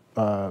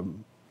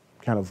kind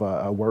of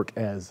work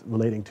as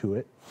relating to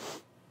it.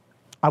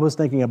 I was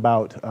thinking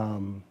about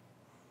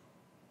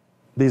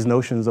these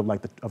notions of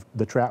like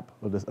the trap,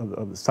 of the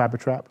cyber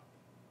trap.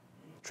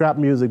 Trap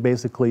music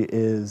basically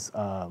is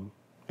a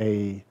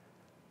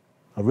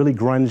really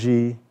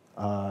grungy,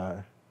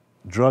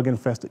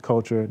 drug-infested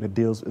culture that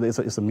deals.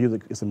 It's a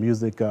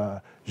music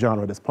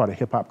genre that's part of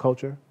hip-hop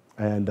culture,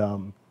 and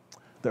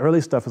the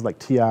early stuff is like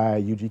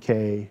T.I.,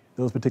 UGK,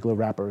 those particular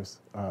rappers.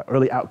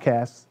 Early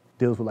Outkast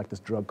deals with like this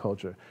drug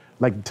culture.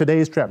 Like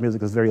today's trap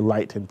music is very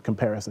light in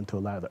comparison to a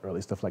lot of the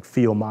early stuff, like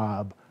Feel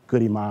Mob,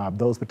 Goody Mob,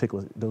 those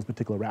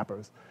particular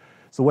rappers.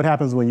 So what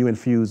happens when you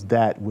infuse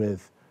that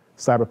with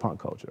cyberpunk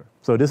culture?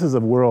 So this is a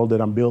world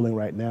that I'm building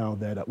right now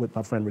that with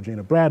my friend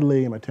Regina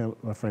Bradley and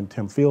my friend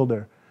Tim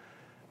Fielder.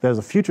 There's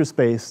a future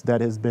space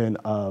that has been,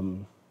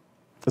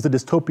 it's a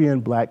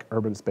dystopian black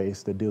urban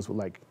space that deals with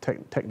like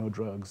techno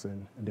drugs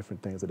and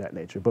different things of that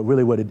nature. But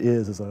really what it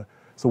is it's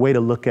a way to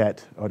look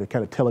at or to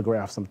kind of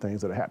telegraph some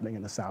things that are happening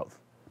in the South,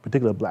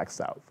 particularly Black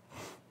South.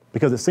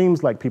 Because it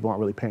seems like people aren't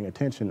really paying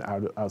attention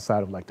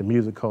outside of like the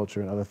music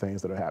culture and other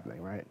things that are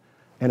happening, right?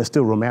 And it's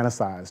still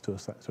romanticized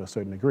to a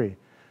certain degree.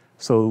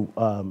 So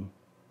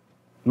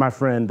my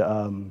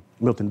friend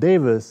Milton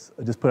Davis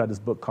just put out this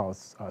book called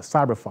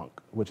Cyberfunk,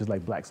 which is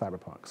like black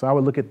cyberpunk. So I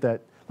would look at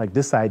that, like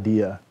this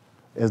idea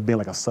as being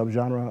like a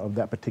subgenre of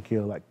that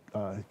particular like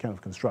kind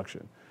of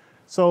construction.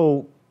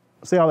 So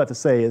say all that to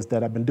say is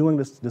that I've been doing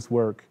this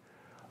work,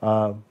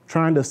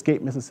 trying to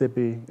escape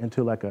Mississippi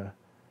into like a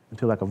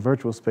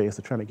virtual space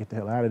to trying to get the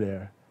hell out of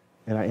there,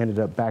 and I ended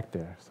up back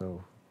there.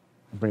 So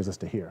it brings us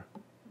to here.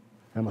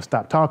 I'm gonna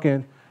stop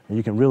talking, and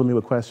you can riddle me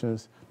with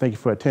questions. Thank you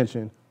for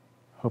attention.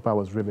 Hope I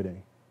was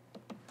riveting.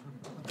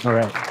 All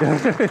right. All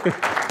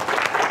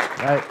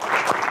right.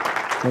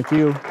 Thank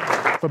you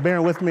for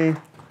bearing with me.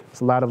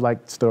 It's a lot of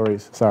like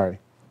stories, sorry.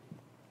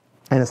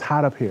 And it's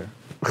hot up here.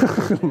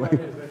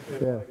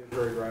 Yeah. It's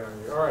very bright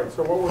on you. All right,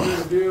 so what we're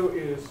going to do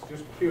is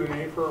just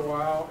Q&A for a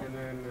while, and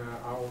then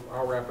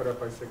I'll wrap it up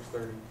by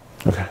 6:30.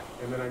 Okay.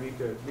 And then I need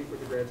to meet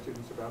with the grad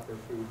students about their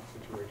food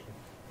situation.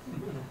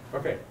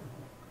 Okay.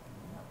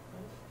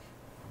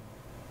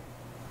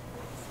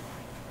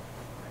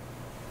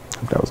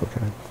 Hope that was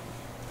okay.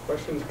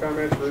 Questions,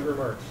 comments, rude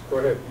remarks? Go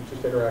ahead. You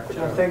just interact with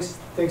John,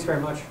 thanks very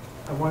much.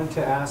 I wanted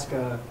to ask,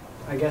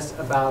 I guess,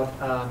 about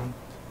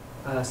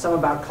some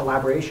about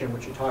collaboration,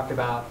 which you talked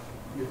about.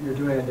 You're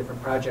doing on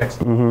different projects.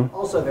 Mm-hmm.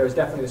 Also, there's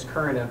definitely this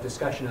current of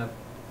discussion of,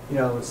 you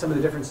know, some of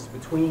the differences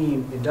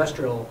between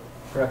industrial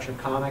production of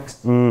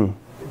comics,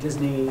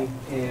 Disney,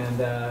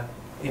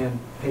 and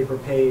paper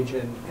page,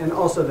 and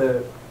also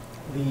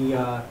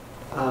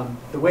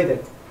the way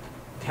that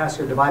tasks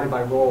are divided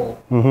by role.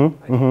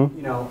 Mm-hmm. Mm-hmm.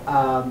 You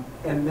know,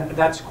 and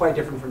that's quite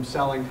different from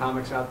selling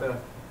comics out the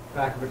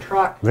back of a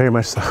truck. Very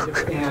much so.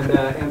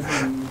 And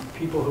from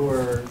people who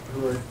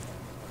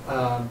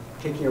are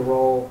taking a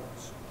role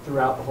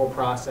throughout the whole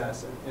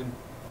process. And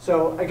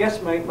so I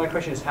guess my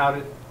question is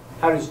how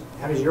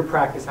does your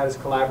practice, how does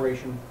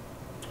collaboration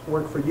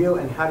work for you,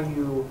 and how do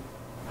you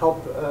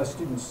help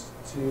students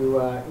to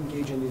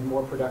engage in these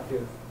more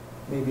productive,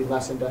 maybe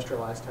less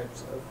industrialized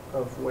types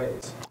of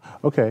ways?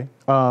 Okay,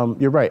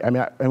 you're right. I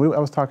mean, we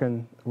were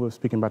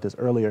speaking about this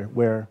earlier,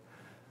 where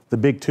the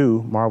big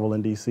two, Marvel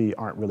and DC,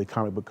 aren't really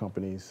comic book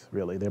companies,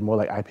 really. They're more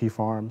like IP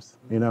farms,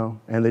 you know,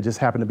 and they just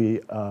happen to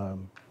be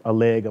a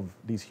leg of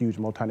these huge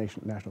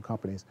multinational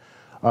companies.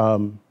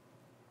 One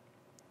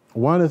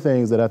of the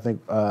things that I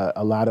think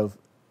a lot of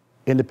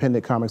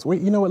independent comics,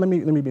 wait, you know what, let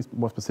me be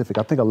more specific.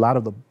 I think a lot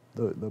of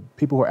the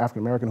people who are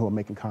African American who are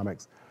making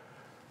comics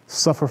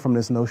suffer from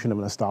this notion of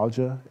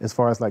nostalgia, as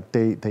far as like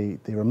they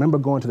remember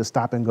going to the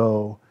stop and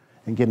go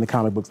and getting the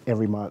comic books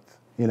every month,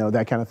 you know,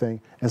 that kind of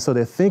thing. And so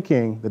they're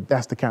thinking that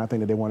that's the kind of thing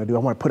that they want to do. I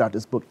want to put out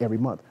this book every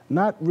month.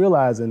 Not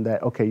realizing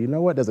that, okay, you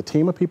know what, there's a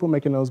team of people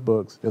making those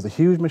books, there's a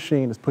huge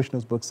machine that's pushing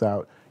those books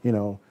out, you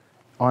know,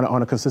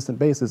 on a consistent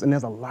basis, and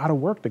there's a lot of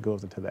work that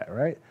goes into that,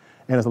 right?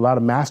 And there's a lot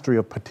of mastery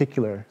of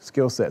particular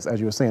skill sets, as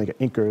you were saying, like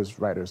inkers,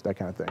 writers, that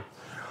kind of thing.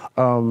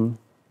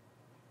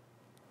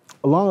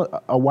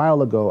 A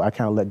while ago, I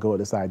kind of let go of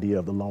this idea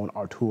of the lone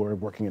auteur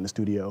working in the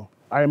studio.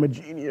 I am a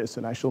genius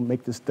and I shall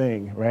make this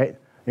thing, right?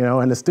 You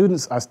know, and the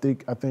students, I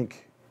think,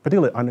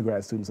 particularly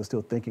undergrad students, are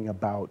still thinking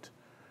about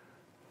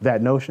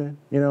that notion,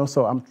 you know?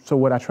 So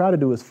what I try to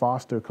do is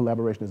foster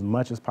collaboration as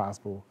much as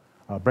possible,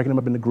 breaking them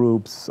up into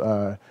groups,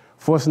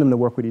 forcing them to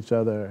work with each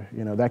other,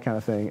 you know, that kind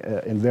of thing,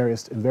 in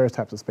various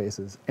types of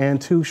spaces,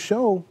 and to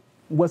show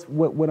what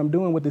I'm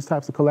doing with these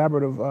types of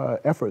collaborative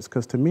efforts,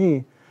 because to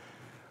me,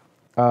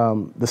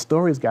 the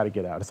story's got to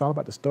get out. It's all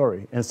about the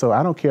story. And so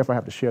I don't care if I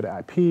have to share the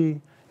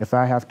IP, if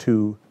I have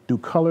to do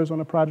colors on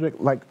a project,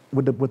 like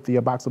with the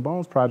Box of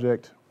Bones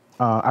project,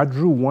 I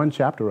drew one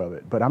chapter of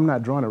it, but I'm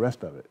not drawing the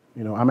rest of it.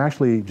 You know, I'm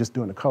actually just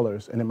doing the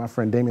colors, and then my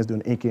friend Damian's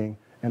doing inking,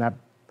 and I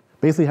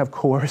basically have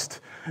coerced,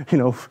 you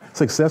know,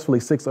 successfully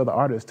 6 other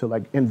artists to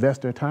like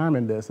invest their time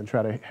in this and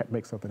try to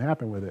make something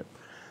happen with it.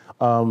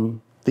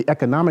 The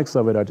economics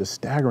of it are just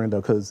staggering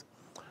though, because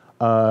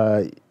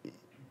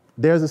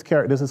there's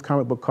this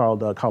comic book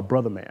called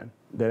Brother Man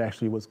that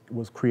actually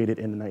was created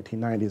in the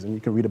 1990s, and you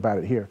can read about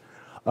it here.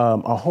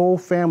 A whole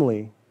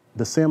family,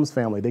 the Sims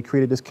family, they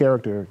created this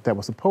character that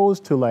was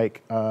supposed to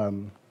like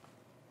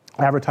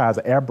advertise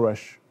an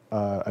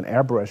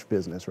airbrush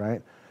business,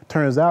 right?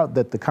 Turns out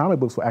that the comic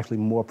books were actually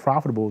more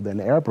profitable than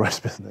the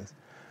airbrush business.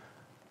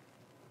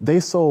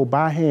 They sold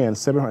by hand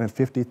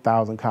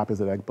 750,000 copies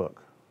of that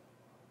book.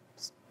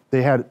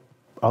 They had,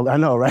 I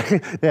know,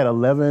 right? They had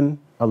 11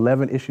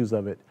 issues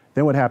of it.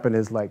 Then what happened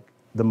is like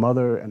the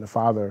mother and the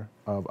father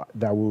of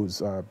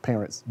Dawood's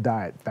parents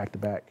died back to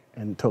back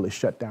and totally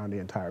shut down the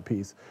entire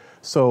piece.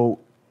 So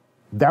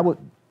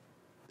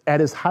at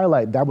its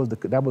highlight, that was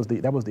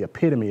the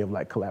epitome of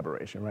like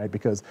collaboration, right?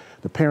 Because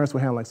the parents were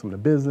handling some of the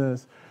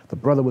business, the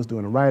brother was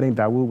doing the writing,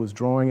 Dawood was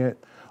drawing it,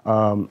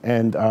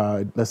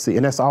 let's see,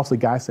 and that's also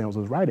Guy Sams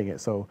was writing it.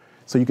 So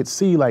you could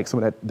see like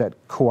some of that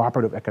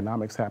cooperative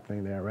economics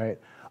happening there, right?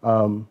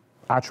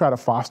 I try to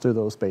foster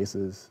those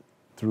spaces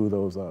through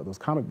those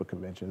comic book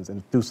conventions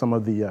and through some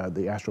of the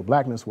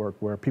AstroBlackness work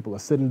where people are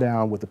sitting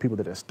down with the people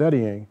that they're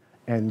studying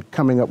and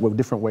coming up with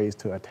different ways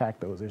to attack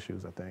those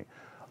issues, I think.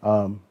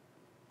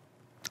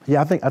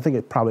 Yeah, I think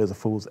it probably is a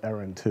fool's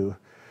errand to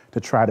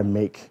try to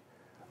make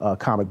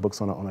comic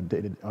books on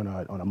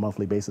a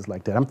monthly basis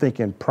like that. I'm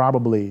thinking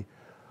probably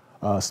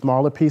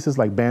smaller pieces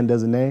like band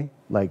dessinée,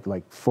 like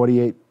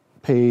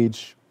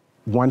 48-page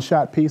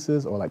one-shot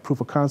pieces, or like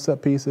proof of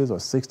concept pieces, or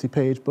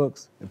 60-page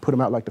books, and put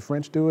them out like the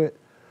French do it.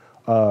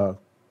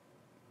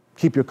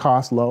 Keep your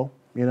costs low,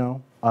 you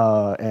know,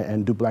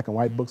 and do black and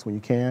white books when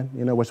you can,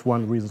 you know, which is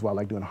one of the reasons why I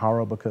like doing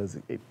horror, because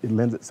it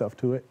lends itself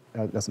to it.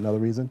 That's another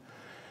reason.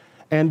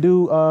 And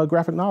do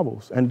graphic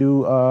novels, and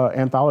do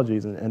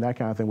anthologies and that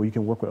kind of thing, where you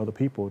can work with other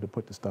people to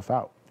put this stuff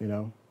out, you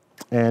know,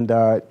 and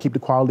keep the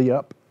quality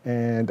up,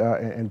 and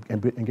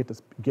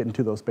get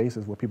into those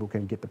spaces where people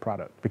can get the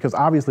product, because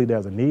obviously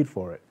there's a need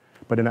for it,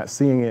 but they're not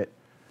seeing it,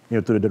 you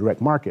know, through the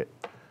direct market.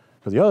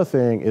 Because the other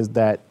thing is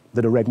that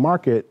the direct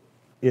market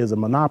is a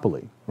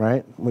monopoly,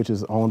 right, which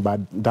is owned by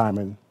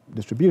Diamond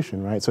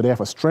Distribution, right? So they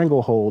have a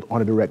stranglehold on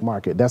the direct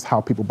market. That's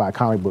how people buy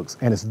comic books,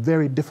 and it's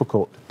very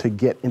difficult to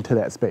get into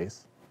that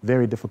space.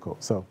 Very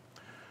difficult. So,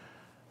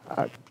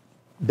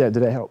 did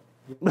that help?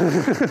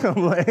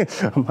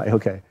 I'm like,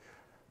 okay,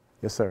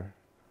 yes, sir.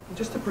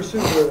 Just to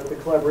pursue the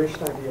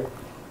collaboration idea,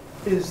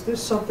 is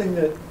this something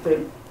that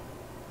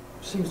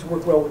seems to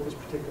work well with this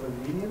particular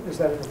medium? Is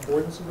that an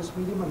affordance of this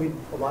medium? I mean,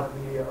 a lot of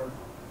media are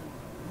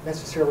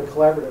necessarily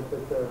collaborative,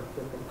 but the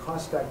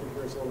cost factor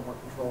here is a little more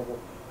controllable.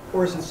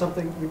 Or is it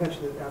something, you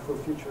mentioned that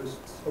Afrofuturists,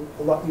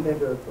 you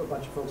named a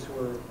bunch of folks who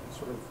are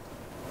sort of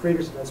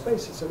creators in that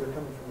space, and so they're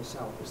coming from the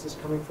South. Is this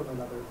coming from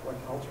another, like,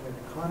 alternate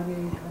economy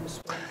kind of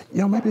space?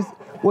 You know, maybe,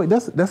 well,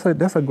 that's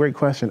a great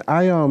question.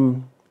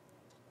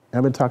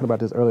 I've been talking about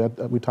this earlier.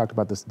 We talked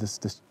about this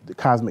the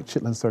cosmic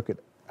Chitlin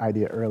circuit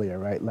idea earlier,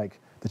 right? Like,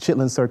 the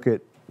Chitlin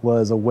circuit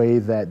was a way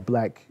that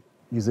black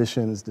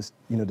musicians,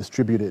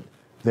 distributed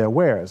their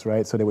wares,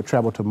 right? So they would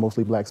travel to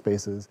mostly black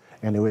spaces,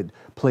 and they would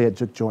play at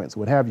juke joints,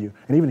 what have you.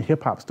 And even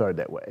hip hop started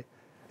that way.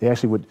 They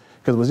actually would,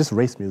 because it was just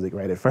race music,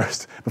 right, at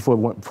first,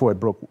 before it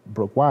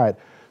broke wide.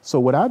 So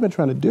what I've been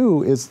trying to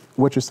do is,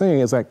 what you're saying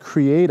is, like,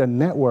 create a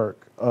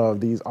network of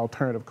these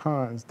alternative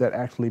cons that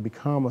actually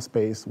become a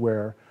space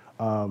where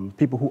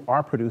people who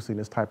are producing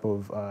this type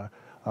of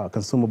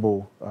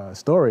consumable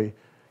story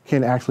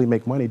can actually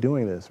make money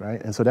doing this,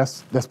 right? And so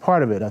that's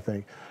part of it, I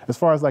think. As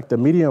far as like the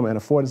medium and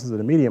affordances of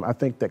the medium, I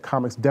think that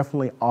comics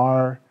definitely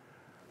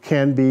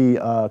can be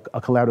a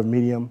collaborative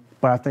medium,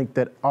 but I think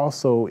that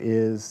also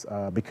is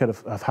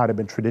because of how they've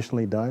been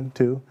traditionally done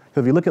too.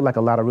 Because if you look at like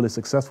a lot of really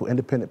successful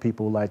independent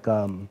people, like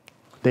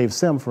Dave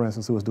Sim, for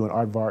instance, who was doing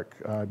aardvark,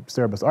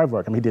 Cerebus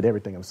aardvark, I mean, he did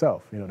everything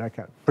himself, you know, that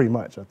kind of, pretty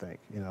much, I think,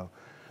 you know.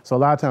 So a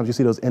lot of times you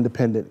see those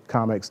independent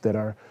comics that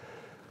are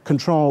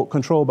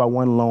controlled by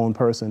one lone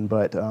person,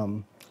 but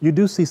you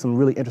do see some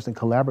really interesting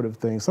collaborative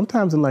things.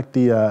 Sometimes in like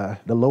the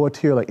lower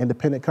tier, like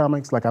independent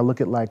comics, like I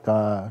look at like,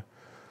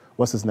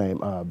 what's his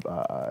name?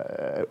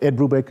 Ed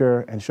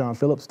Brubaker and Sean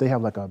Phillips, they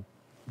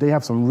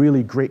have some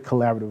really great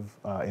collaborative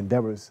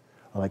endeavors,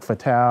 like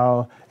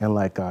Fatale and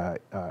like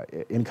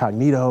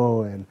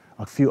Incognito and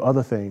a few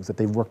other things that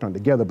they've worked on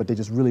together, but they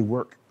just really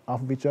work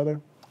off of each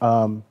other.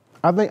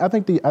 I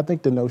think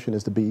the notion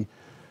is to be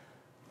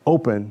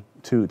open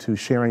to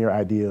sharing your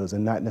ideas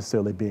and not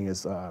necessarily being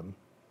as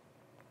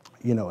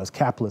as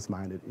capitalist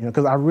minded, you know,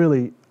 because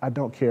I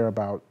don't care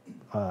about,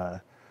 I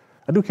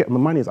do care,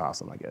 money is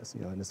awesome, I guess,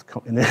 you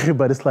know,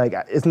 but it's like,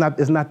 it's not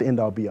the end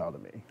all be all to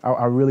me.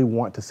 I really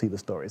want to see the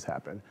stories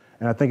happen.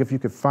 And I think if you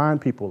could find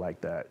people like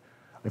that,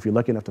 if you're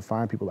lucky enough to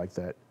find people like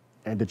that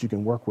and that you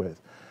can work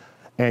with,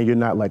 and you're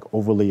not like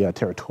overly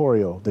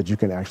territorial, that you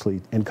can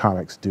actually, in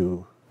comics,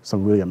 do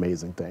some really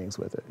amazing things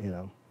with it, you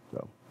know,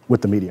 so,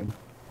 with the medium.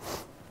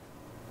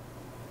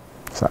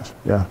 Sasha,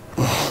 yeah.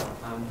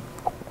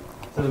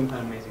 This is an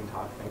amazing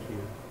talk, thank you.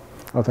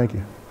 Oh, thank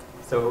you.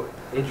 So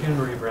Adrienne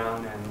Marie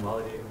Brown and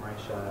Walid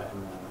Marisha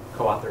and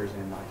co-authors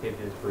in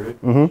Octavia's Brood,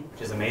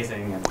 which is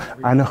amazing, and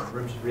I know.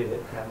 Everyone should read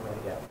it, haven't read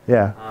it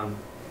Yeah.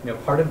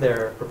 yet. Part of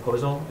their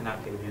proposal in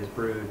Octavia's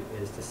Brood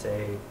is to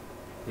say,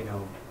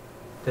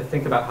 to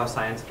think about how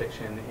science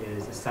fiction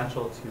is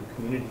essential to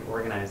community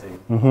organizing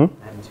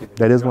and to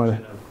the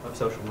construction of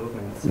social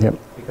movements,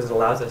 because it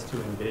allows us to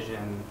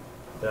envision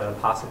the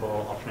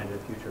possible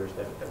alternative futures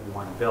that we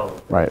want to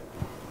build. Right.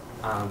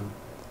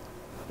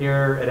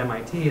 Here at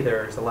MIT,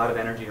 there's a lot of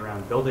energy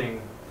around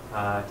building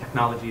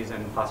technologies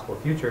and possible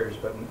futures,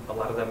 but a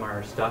lot of them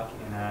are stuck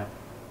in a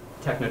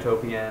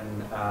technotopian,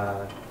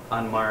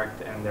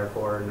 unmarked, and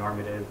therefore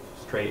normative,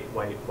 straight,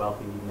 white,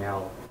 wealthy,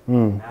 male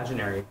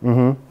imaginary.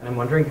 And I'm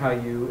wondering how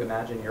you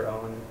imagine your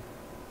own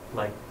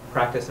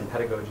practice and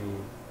pedagogy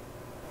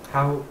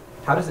how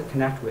does it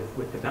connect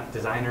with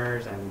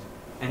designers and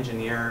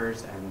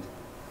engineers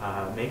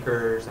and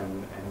makers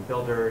and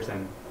builders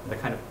and the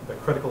kind of the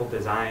critical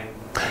design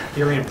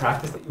theory and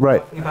practice that you were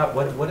talking about?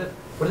 What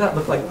does that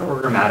look like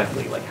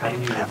programmatically? Like, how do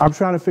you? I'm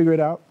trying to figure it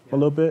out a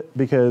little bit,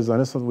 because this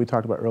is something we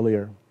talked about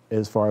earlier,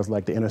 as far as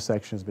like the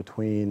intersections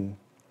between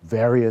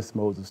various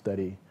modes of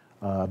study.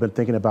 I've been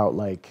thinking about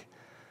like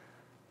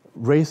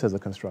race as a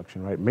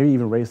construction, right? Maybe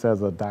even race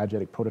as a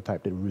diegetic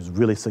prototype that was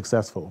really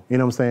successful. You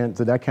know what I'm saying?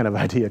 So that kind of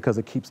idea, because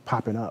it keeps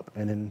popping up,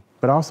 and then,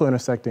 but also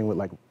intersecting with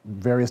like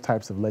various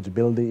types of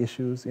legibility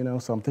issues. You know,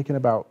 so I'm thinking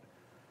about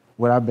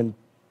what I've been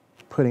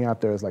putting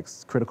out there as like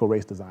critical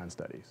race design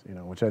studies. You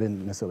know, which I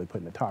didn't necessarily put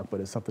in the talk, but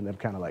it's something that I'm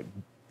kind of like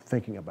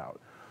thinking about.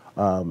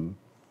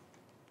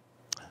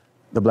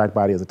 The black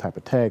body as a type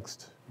of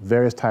text,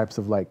 various types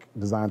of like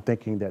design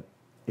thinking that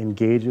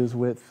engages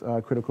with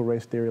critical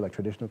race theory, like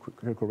traditional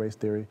critical race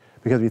theory.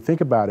 Because if you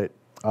think about it,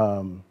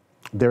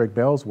 Derek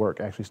Bell's work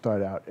actually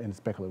started out in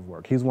speculative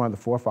work. He's one of the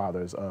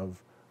forefathers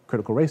of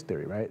critical race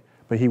theory, right?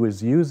 But he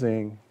was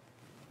using,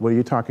 what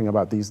you're talking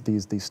about, these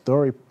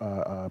story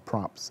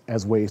prompts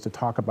as ways to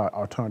talk about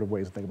alternative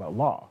ways to think about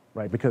law,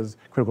 right? Because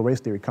critical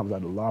race theory comes out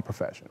of the law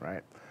profession,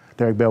 right?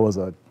 Derek Bell was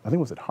I think it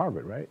was at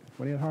Harvard, right?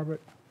 Was he at Harvard?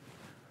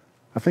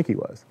 I think he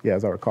was, yeah,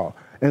 as I recall.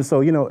 And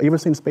so, you know, you ever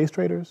seen Space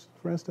Traders,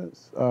 for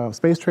instance?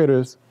 Space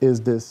Traders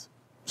is this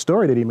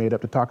story that he made up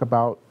to talk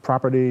about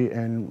property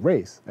and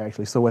race,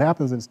 actually. So what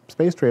happens in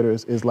Space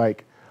Traders is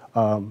like,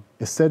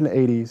 it's set in the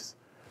 80s,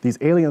 these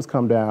aliens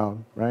come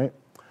down, right?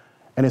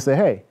 And they say,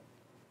 hey,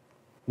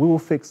 we will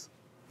fix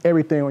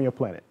everything on your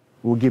planet.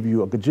 We'll give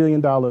you $1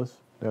 gajillion,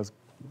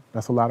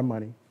 that's a lot of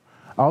money.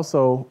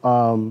 Also,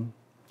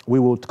 we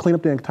will clean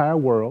up the entire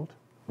world,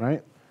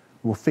 right?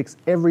 We'll fix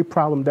every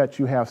problem that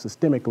you have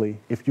systemically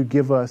if you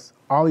give us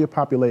all your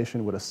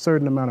population with a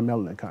certain amount of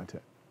melanin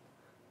content.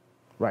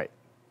 Right.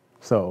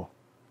 So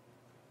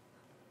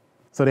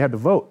they had to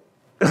vote.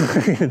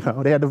 You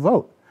know, they had to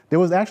vote. There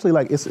was actually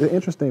like, it's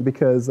interesting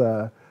because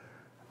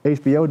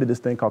HBO did this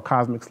thing called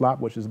Cosmic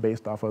Slop, which is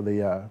based off of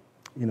the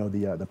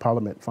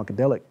Parliament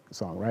Funkadelic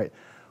song, right?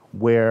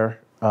 Where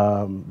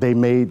they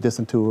made this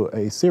into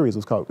a series. It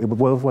was called,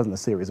 well, it wasn't a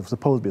series. It was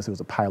supposed to be a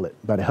series, a pilot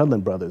by the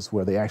Hudlin brothers,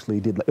 where they actually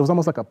did, it was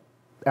almost like a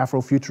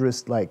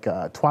Afrofuturist, like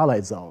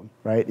Twilight Zone,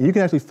 right? And you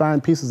can actually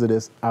find pieces of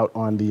this out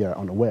on the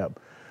web.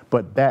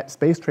 But that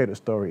Space Trader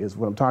story is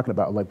what I'm talking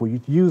about. Like, where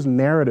you use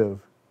narrative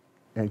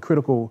and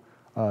critical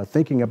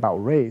thinking about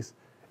race,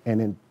 and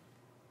then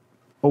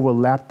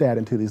overlap that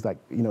into these, like,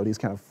 you know, these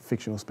kind of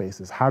fictional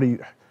spaces.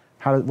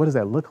 What does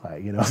that look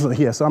like? You know, so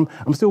yeah. So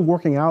I'm still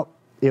working out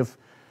if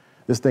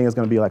this thing is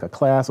going to be like a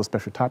class or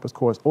special topics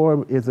course,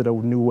 or is it a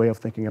new way of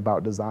thinking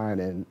about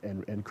design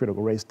and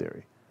critical race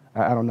theory?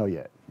 I don't know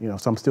yet. You know,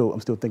 so I'm still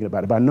thinking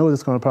about it. But I know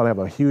it's going to probably have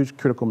a huge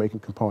critical making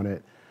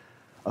component,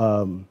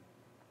 and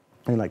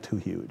like too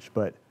huge.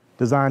 But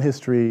design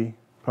history,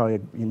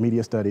 probably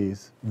media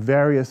studies,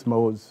 various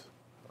modes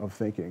of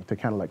thinking to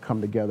kind of like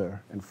come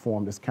together and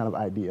form this kind of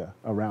idea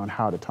around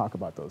how to talk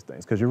about those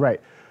things. Because you're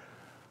right.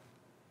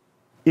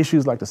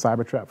 Issues like the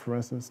cyber trap, for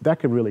instance, that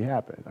could really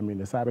happen. I mean,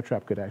 the cyber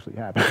trap could actually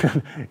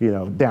happen, you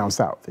know, down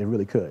south. It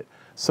really could.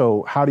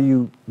 So how do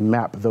you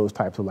map those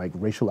types of like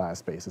racialized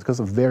spaces? Because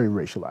it's a very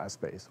racialized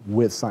space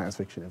with science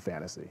fiction and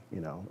fantasy,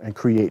 you know, and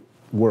create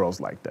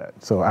worlds like that.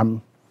 So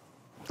I'm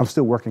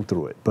still working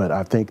through it, but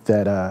I think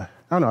that, I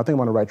don't know, I think I'm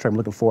on the right track. I'm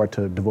looking forward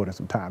to devoting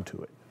some time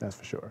to it, that's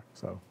for sure.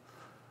 So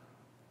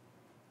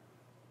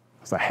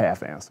it's a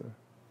half answer.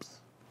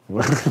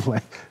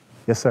 Like,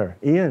 yes, sir.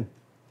 Ian.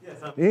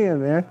 Yes,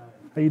 Ian, man.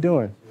 How you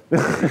doing?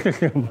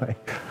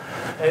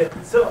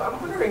 So I'm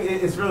wondering,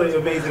 it's really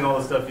amazing all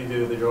the stuff you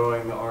do, the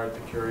drawing, the art, the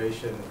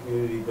curation, the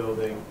community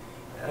building.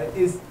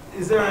 Is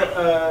there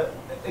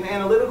an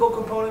analytical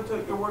component to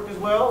your work as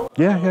well?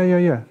 Yeah. Can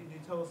you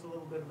tell us a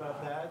little bit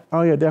about that?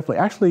 Oh yeah, definitely.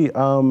 Actually,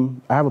 I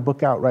have a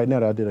book out right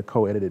now that I did a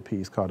co-edited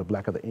piece called The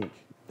Black of the Ink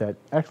that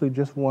actually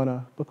just won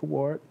a book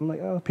award. I'm like,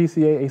 oh,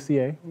 PCA,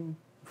 ACA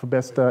for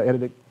best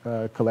edited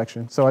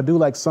collection. So I do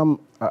like some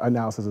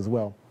analysis as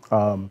well.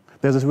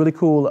 There's this really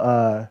cool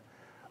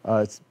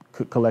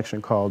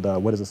collection called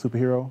What is a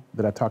Superhero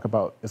that I talk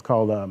about. It's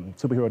called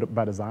Superhero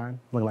by Design,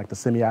 looking like the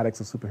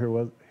semiotics of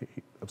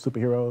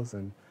superheroes.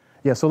 And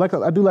yeah, so like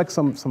I do like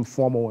some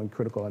formal and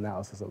critical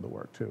analysis of the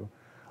work too.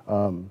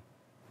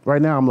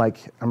 Right now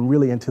I'm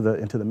really into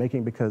the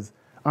making, because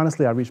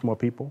honestly I reach more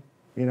people,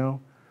 you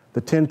know?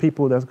 The 10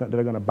 people that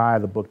are gonna buy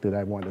the book that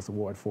I won this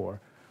award for,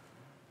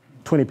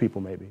 20 people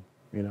maybe,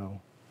 you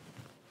know,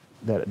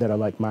 that are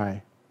like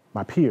my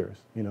peers,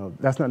 you know,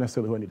 that's not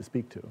necessarily who I need to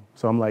speak to.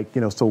 So I'm like,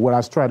 you know, so what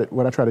I try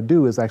to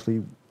do is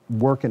actually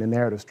work in a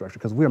narrative structure,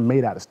 because we're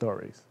made out of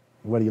stories.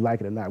 Whether you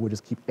like it or not, we'll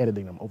just keep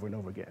editing them over and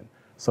over again.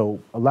 So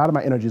a lot of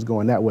my energy is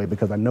going that way,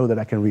 because I know that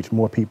I can reach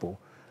more people.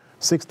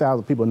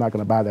 6,000 people are not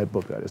going to buy that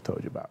book that I just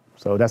told you about.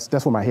 So that's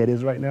where my head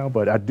is right now,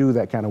 but I do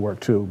that kind of work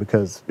too,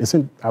 because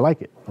I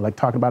like it. I like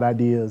talking about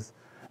ideas,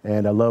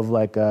 and I love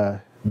like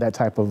that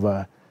type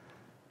of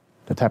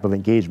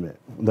engagement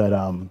that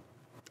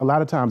a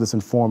lot of times it's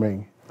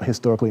informing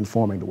historically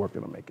informing the work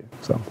that I'm making.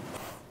 So,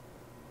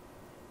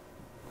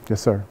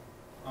 yes, sir.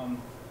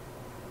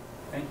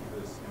 Thank you for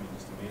this,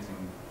 just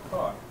amazing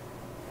talk.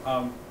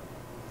 I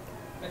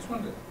just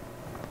wanted to,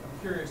 I'm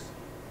curious,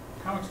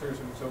 comics are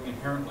so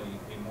inherently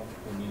a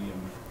multiple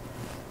medium,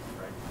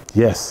 right?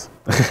 Yes,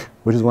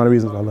 which is one of the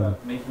reasons I love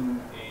it. Making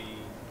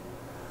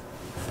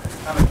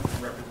a comic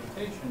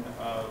representation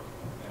of,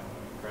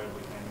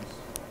 incredibly famous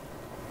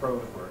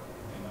prose work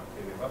in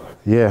Octavia Butler.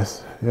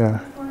 Yes, yeah. I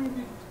was wondering if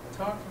you could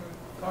talk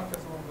to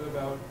us a little bit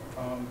about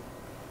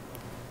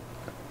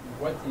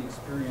what the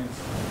experience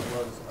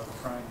was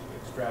of trying to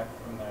extract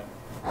from that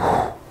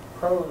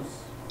prose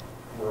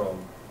world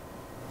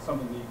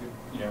something that you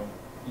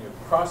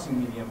could, crossing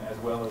medium as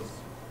well as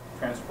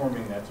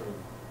transforming that sort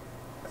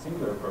of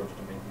singular approach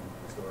to making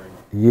the story.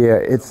 Yeah,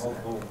 it's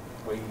multiple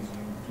ways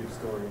you give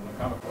story in the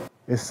comic book.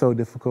 It's so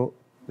difficult.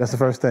 That's the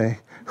first thing.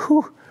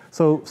 Whew.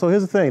 So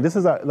here's the thing. This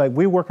is like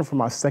we're working from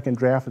our second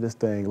draft of this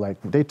thing. Like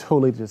they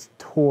totally just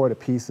tore to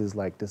pieces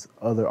like this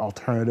other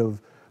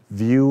alternative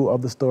view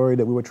of the story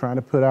that we were trying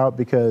to put out,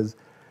 because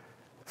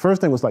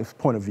first thing was like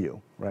point of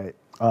view, right?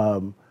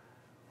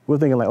 We're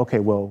thinking like, okay,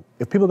 well,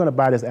 if people are going to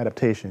buy this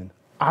adaptation,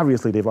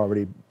 obviously they've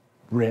already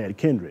read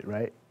Kindred,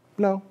 right?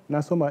 No,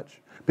 not so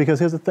much. Because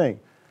here's the thing.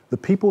 The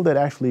people that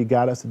actually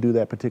got us to do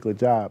that particular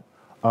job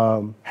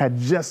had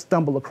just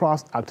stumbled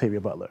across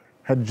Octavia Butler,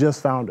 had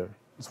just found her.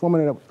 This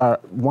woman, our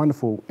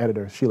wonderful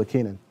editor, Sheila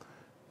Keenan,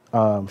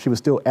 she was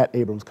still at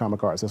Abrams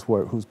Comic Arts, that's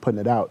who's putting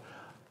it out.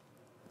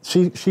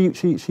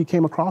 She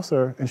came across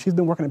her, and she's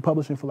been working in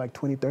publishing for like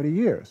 20, 30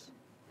 years.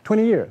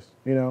 20 years,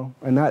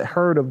 and not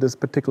heard of this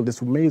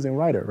amazing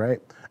writer, right?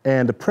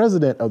 And the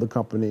president of the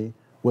company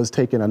was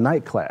taking a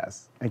night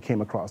class and came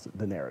across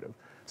the narrative.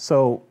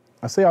 So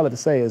I say all that to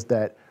say is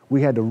that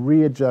we had to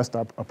readjust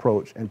our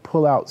approach and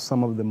pull out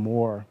some of the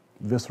more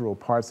visceral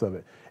parts of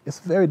it. It's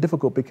very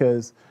difficult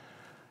because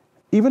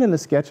even in the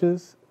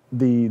sketches,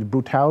 the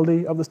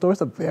brutality of the story,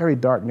 it's a very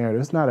dark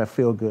narrative. It's not a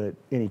feel-good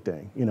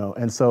anything,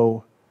 and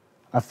so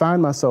I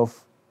find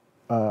myself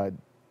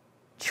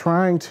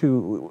trying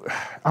to,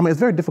 it's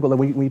very difficult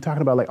when you're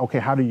talking about like, okay,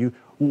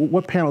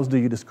 what panels do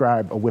you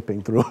describe a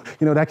whipping through?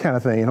 That kind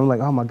of thing. And I'm like,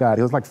 oh my God,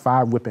 it was like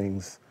 5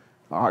 whippings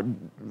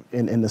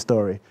in the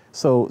story.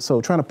 So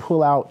trying to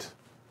pull out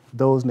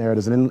those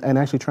narratives and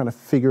actually trying to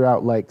figure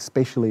out like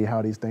spatially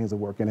how these things are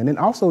working. And then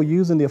also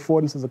using the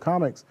affordances of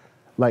comics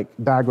like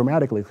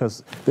diagrammatically,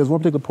 because there's one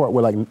particular part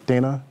where like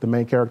Dana, the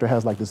main character,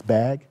 has like this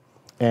bag,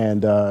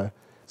 and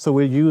so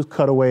we use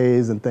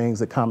cutaways and things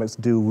that comics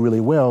do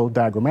really well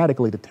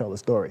diagrammatically to tell the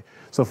story.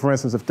 So for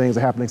instance, if things are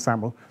happening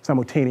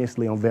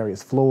simultaneously on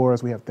various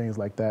floors, we have things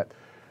like that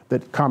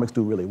comics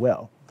do really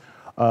well.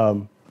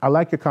 I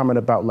like your comment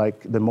about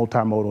like the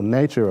multimodal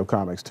nature of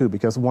comics too,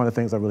 because one of the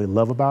things I really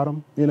love about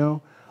them,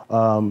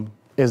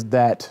 is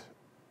that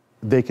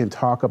they can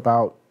talk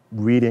about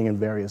reading in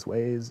various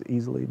ways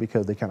easily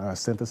because they kind of have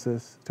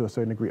synthesis to a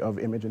certain degree of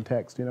image and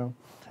text,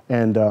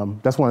 And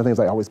that's one of the things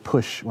I always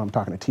push when I'm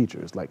talking to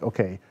teachers. Like,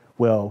 okay,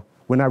 well,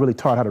 we're not really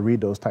taught how to read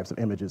those types of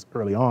images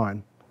early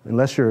on,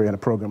 unless you're in a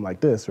program like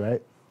this,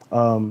 right?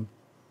 And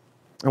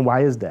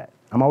why is that?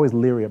 I'm always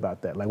leery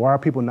about that. Like, why are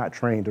people not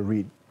trained to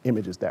read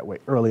images that way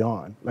early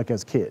on, like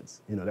as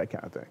kids, that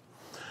kind of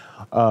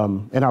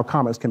thing. And how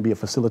comics can be a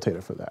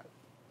facilitator for that.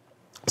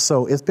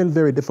 So it's been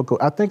very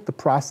difficult. I think the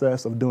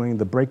process of doing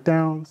the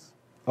breakdowns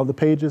of the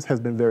pages has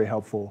been very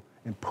helpful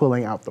in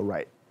pulling out the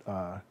right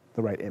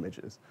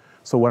images.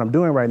 So what I'm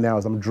doing right now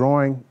is I'm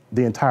drawing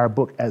the entire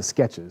book as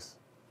sketches,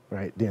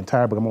 right? The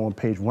entire book, I'm on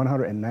page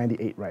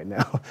 198 right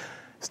now.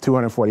 It's a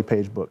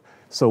 240-page book.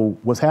 So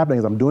what's happening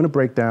is I'm doing the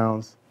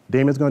breakdowns,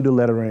 Damian's gonna do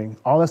lettering,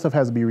 all that stuff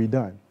has to be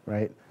redone,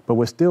 right? But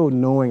we're still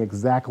knowing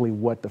exactly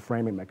what the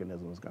framing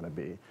mechanism is gonna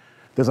be.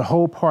 There's a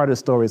whole part of the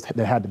stories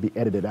that had to be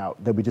edited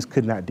out that we just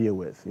could not deal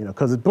with,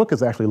 because the book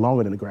is actually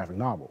longer than the graphic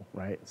novel,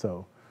 right?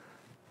 So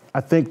I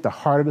think the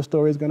heart of the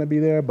story is going to be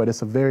there, but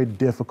it's a very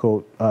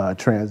difficult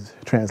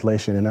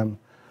translation, and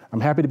I'm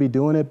happy to be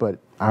doing it, but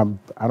I don't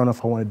know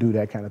if I want to do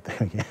that kind of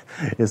thing again.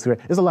 It's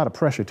a lot of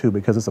pressure too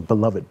because it's a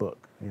beloved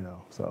book,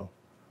 So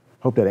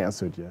hope that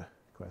answered your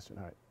question.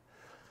 All right.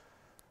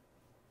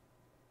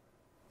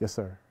 Yes,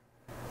 sir.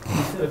 You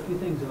said a few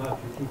things about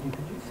your teaching.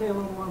 Could you say a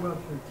little more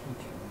about your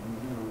teaching?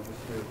 Just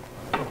your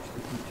approach to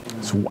teaching.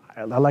 It's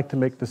wild. I like to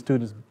make the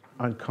students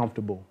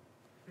uncomfortable.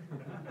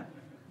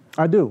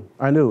 I do,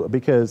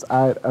 because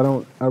I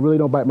really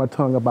don't bite my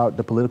tongue about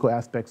the political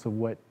aspects of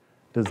what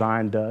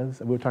design does.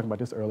 And we were talking about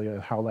this earlier,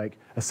 how like,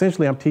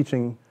 essentially I'm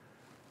teaching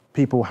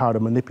people how to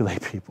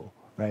manipulate people,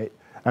 right?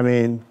 I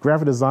mean,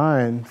 graphic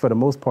design, for the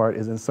most part,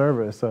 is in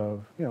service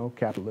of,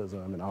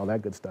 capitalism and all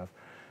that good stuff.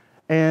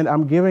 And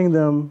I'm giving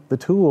them the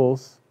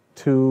tools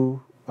to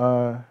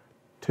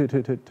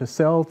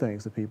sell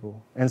things to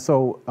people. And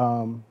so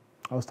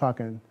I was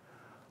talking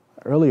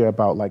earlier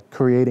about like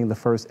creating the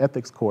first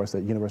ethics course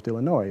at University of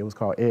Illinois. It was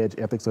called EDGE,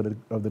 Ethics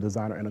of the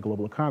Designer in a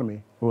Global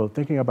Economy. We were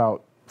thinking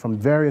about, from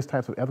various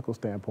types of ethical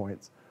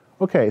standpoints,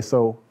 okay,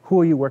 so who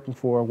are you working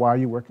for? Why are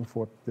you working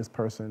for this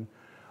person?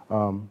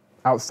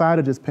 outside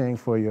of just paying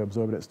for your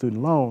absorbent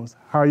student loans,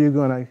 how are you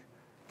going to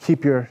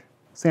keep your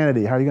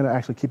sanity? How are you going to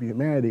actually keep your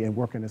humanity and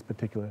work in this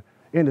particular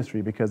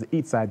industry? Because it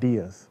eats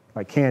ideas,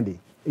 like candy,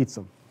 eats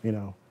them, you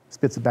know,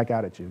 spits it back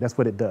out at you. That's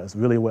what it does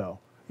really well,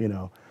 you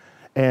know.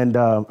 And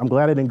I'm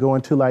glad I didn't go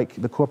into like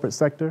the corporate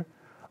sector.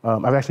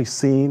 I've actually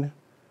seen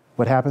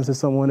what happens to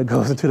someone that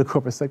goes into the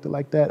corporate sector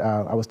like that.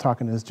 I was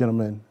talking to this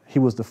gentleman. He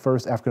was the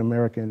first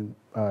African-American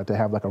to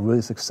have like a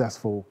really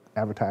successful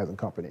advertising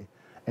company.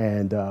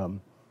 And I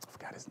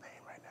forgot his name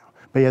right now.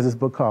 But he has this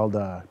book called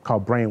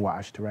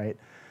Brainwashed, right?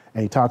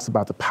 And he talks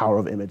about the power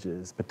of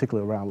images,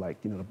 particularly around like,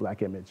 you know, the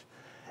black image.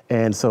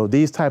 And so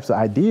these types of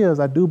ideas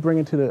I do bring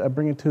into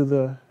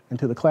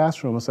the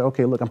classroom and say,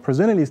 okay, look, I'm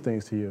presenting these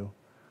things to you,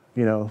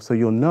 you know, so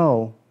you'll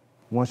know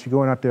once you're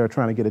going out there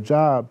trying to get a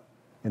job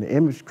in the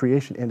image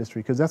creation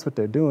industry, because that's what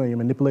they're doing. You're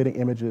manipulating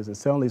images and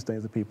selling these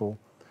things to people.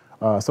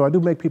 So I do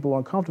make people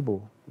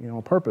uncomfortable, you know,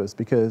 on purpose,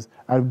 because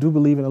I do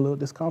believe in a little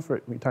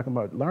discomfort when you're talking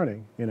about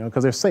learning, you know,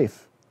 because they're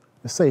safe.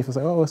 It's safe. It's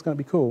like, oh, it's going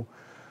to be cool.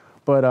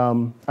 But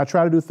I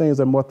try to do things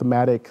that are more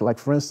thematic. Like,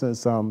 for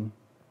instance, in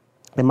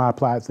my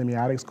applied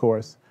semiotics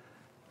course,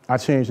 I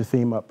change the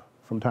theme up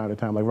from time to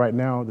time. Like right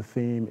now, the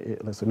theme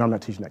is, no, I'm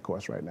not teaching that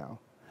course right now.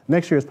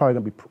 Next year is probably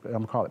going to be, I'm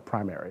going to call it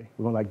primary.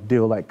 We're going to like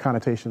deal like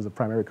connotations of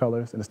primary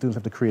colors, and the students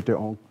have to create their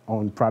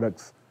own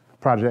projects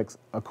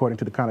according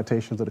to the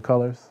connotations of the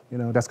colors. You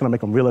know, that's going to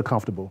make them really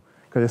uncomfortable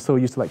because they're so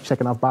used to like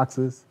checking off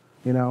boxes.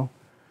 You know,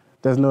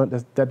 that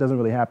doesn't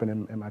really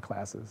happen in my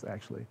classes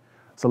actually.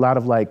 It's a lot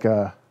of like,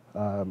 there's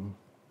a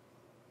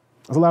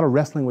lot of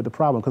wrestling with the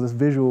problem because it's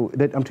visual.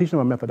 I'm teaching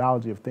them a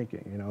methodology of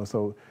thinking. You know,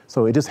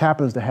 so it just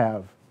happens to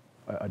have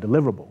a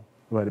deliverable,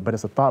 but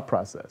it's a thought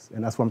process,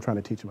 and that's what I'm trying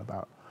to teach them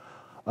about.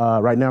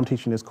 Right now I'm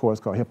teaching this course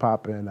called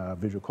Hip-Hop and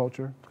Visual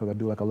Culture, because I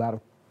do like a lot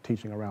of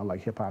teaching around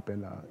like hip-hop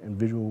and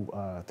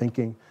visual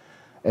thinking.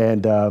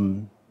 And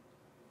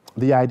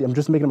the idea, I'm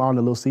just making them all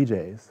into little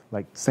CJs,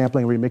 like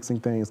sampling,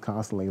 remixing things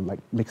constantly, like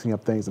mixing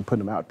up things and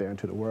putting them out there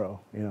into the world.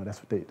 You know,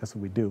 that's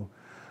what we do.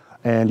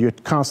 And you're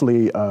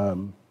constantly,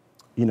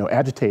 you know,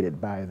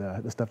 agitated by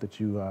the stuff that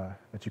you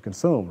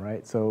consume,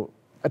 right? So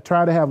I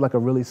try to have like a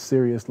really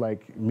serious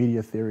like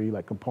media theory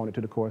like component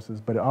to the courses,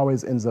 but it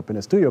always ends up in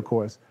a studio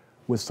course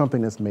with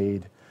something that's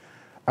made.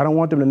 I don't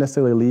want them to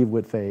necessarily leave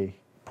with a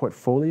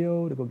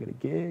portfolio to go get a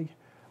gig.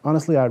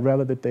 Honestly, I'd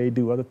rather that they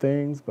do other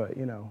things, but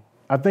you know,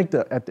 I think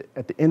that at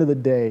the end of the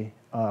day,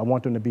 I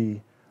want them to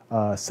be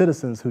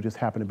citizens who just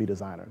happen to be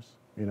designers.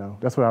 You know,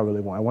 that's what I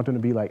really want. I want them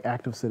to be like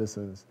active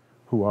citizens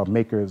who are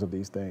makers of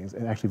these things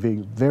and actually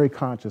being very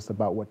conscious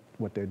about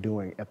what they're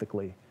doing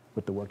ethically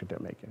with the work that they're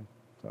making.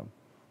 So,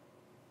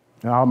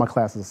 and all my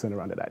classes are centered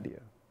around that idea.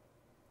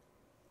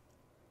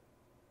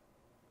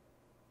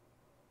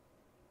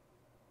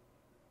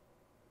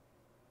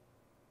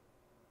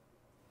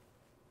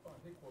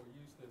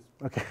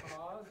 Okay.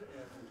 Pause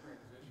and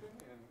transition,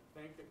 and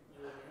thank you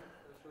again,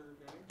 Mr.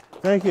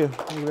 Jennings. Thank you.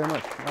 Thank you very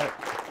much. All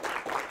right.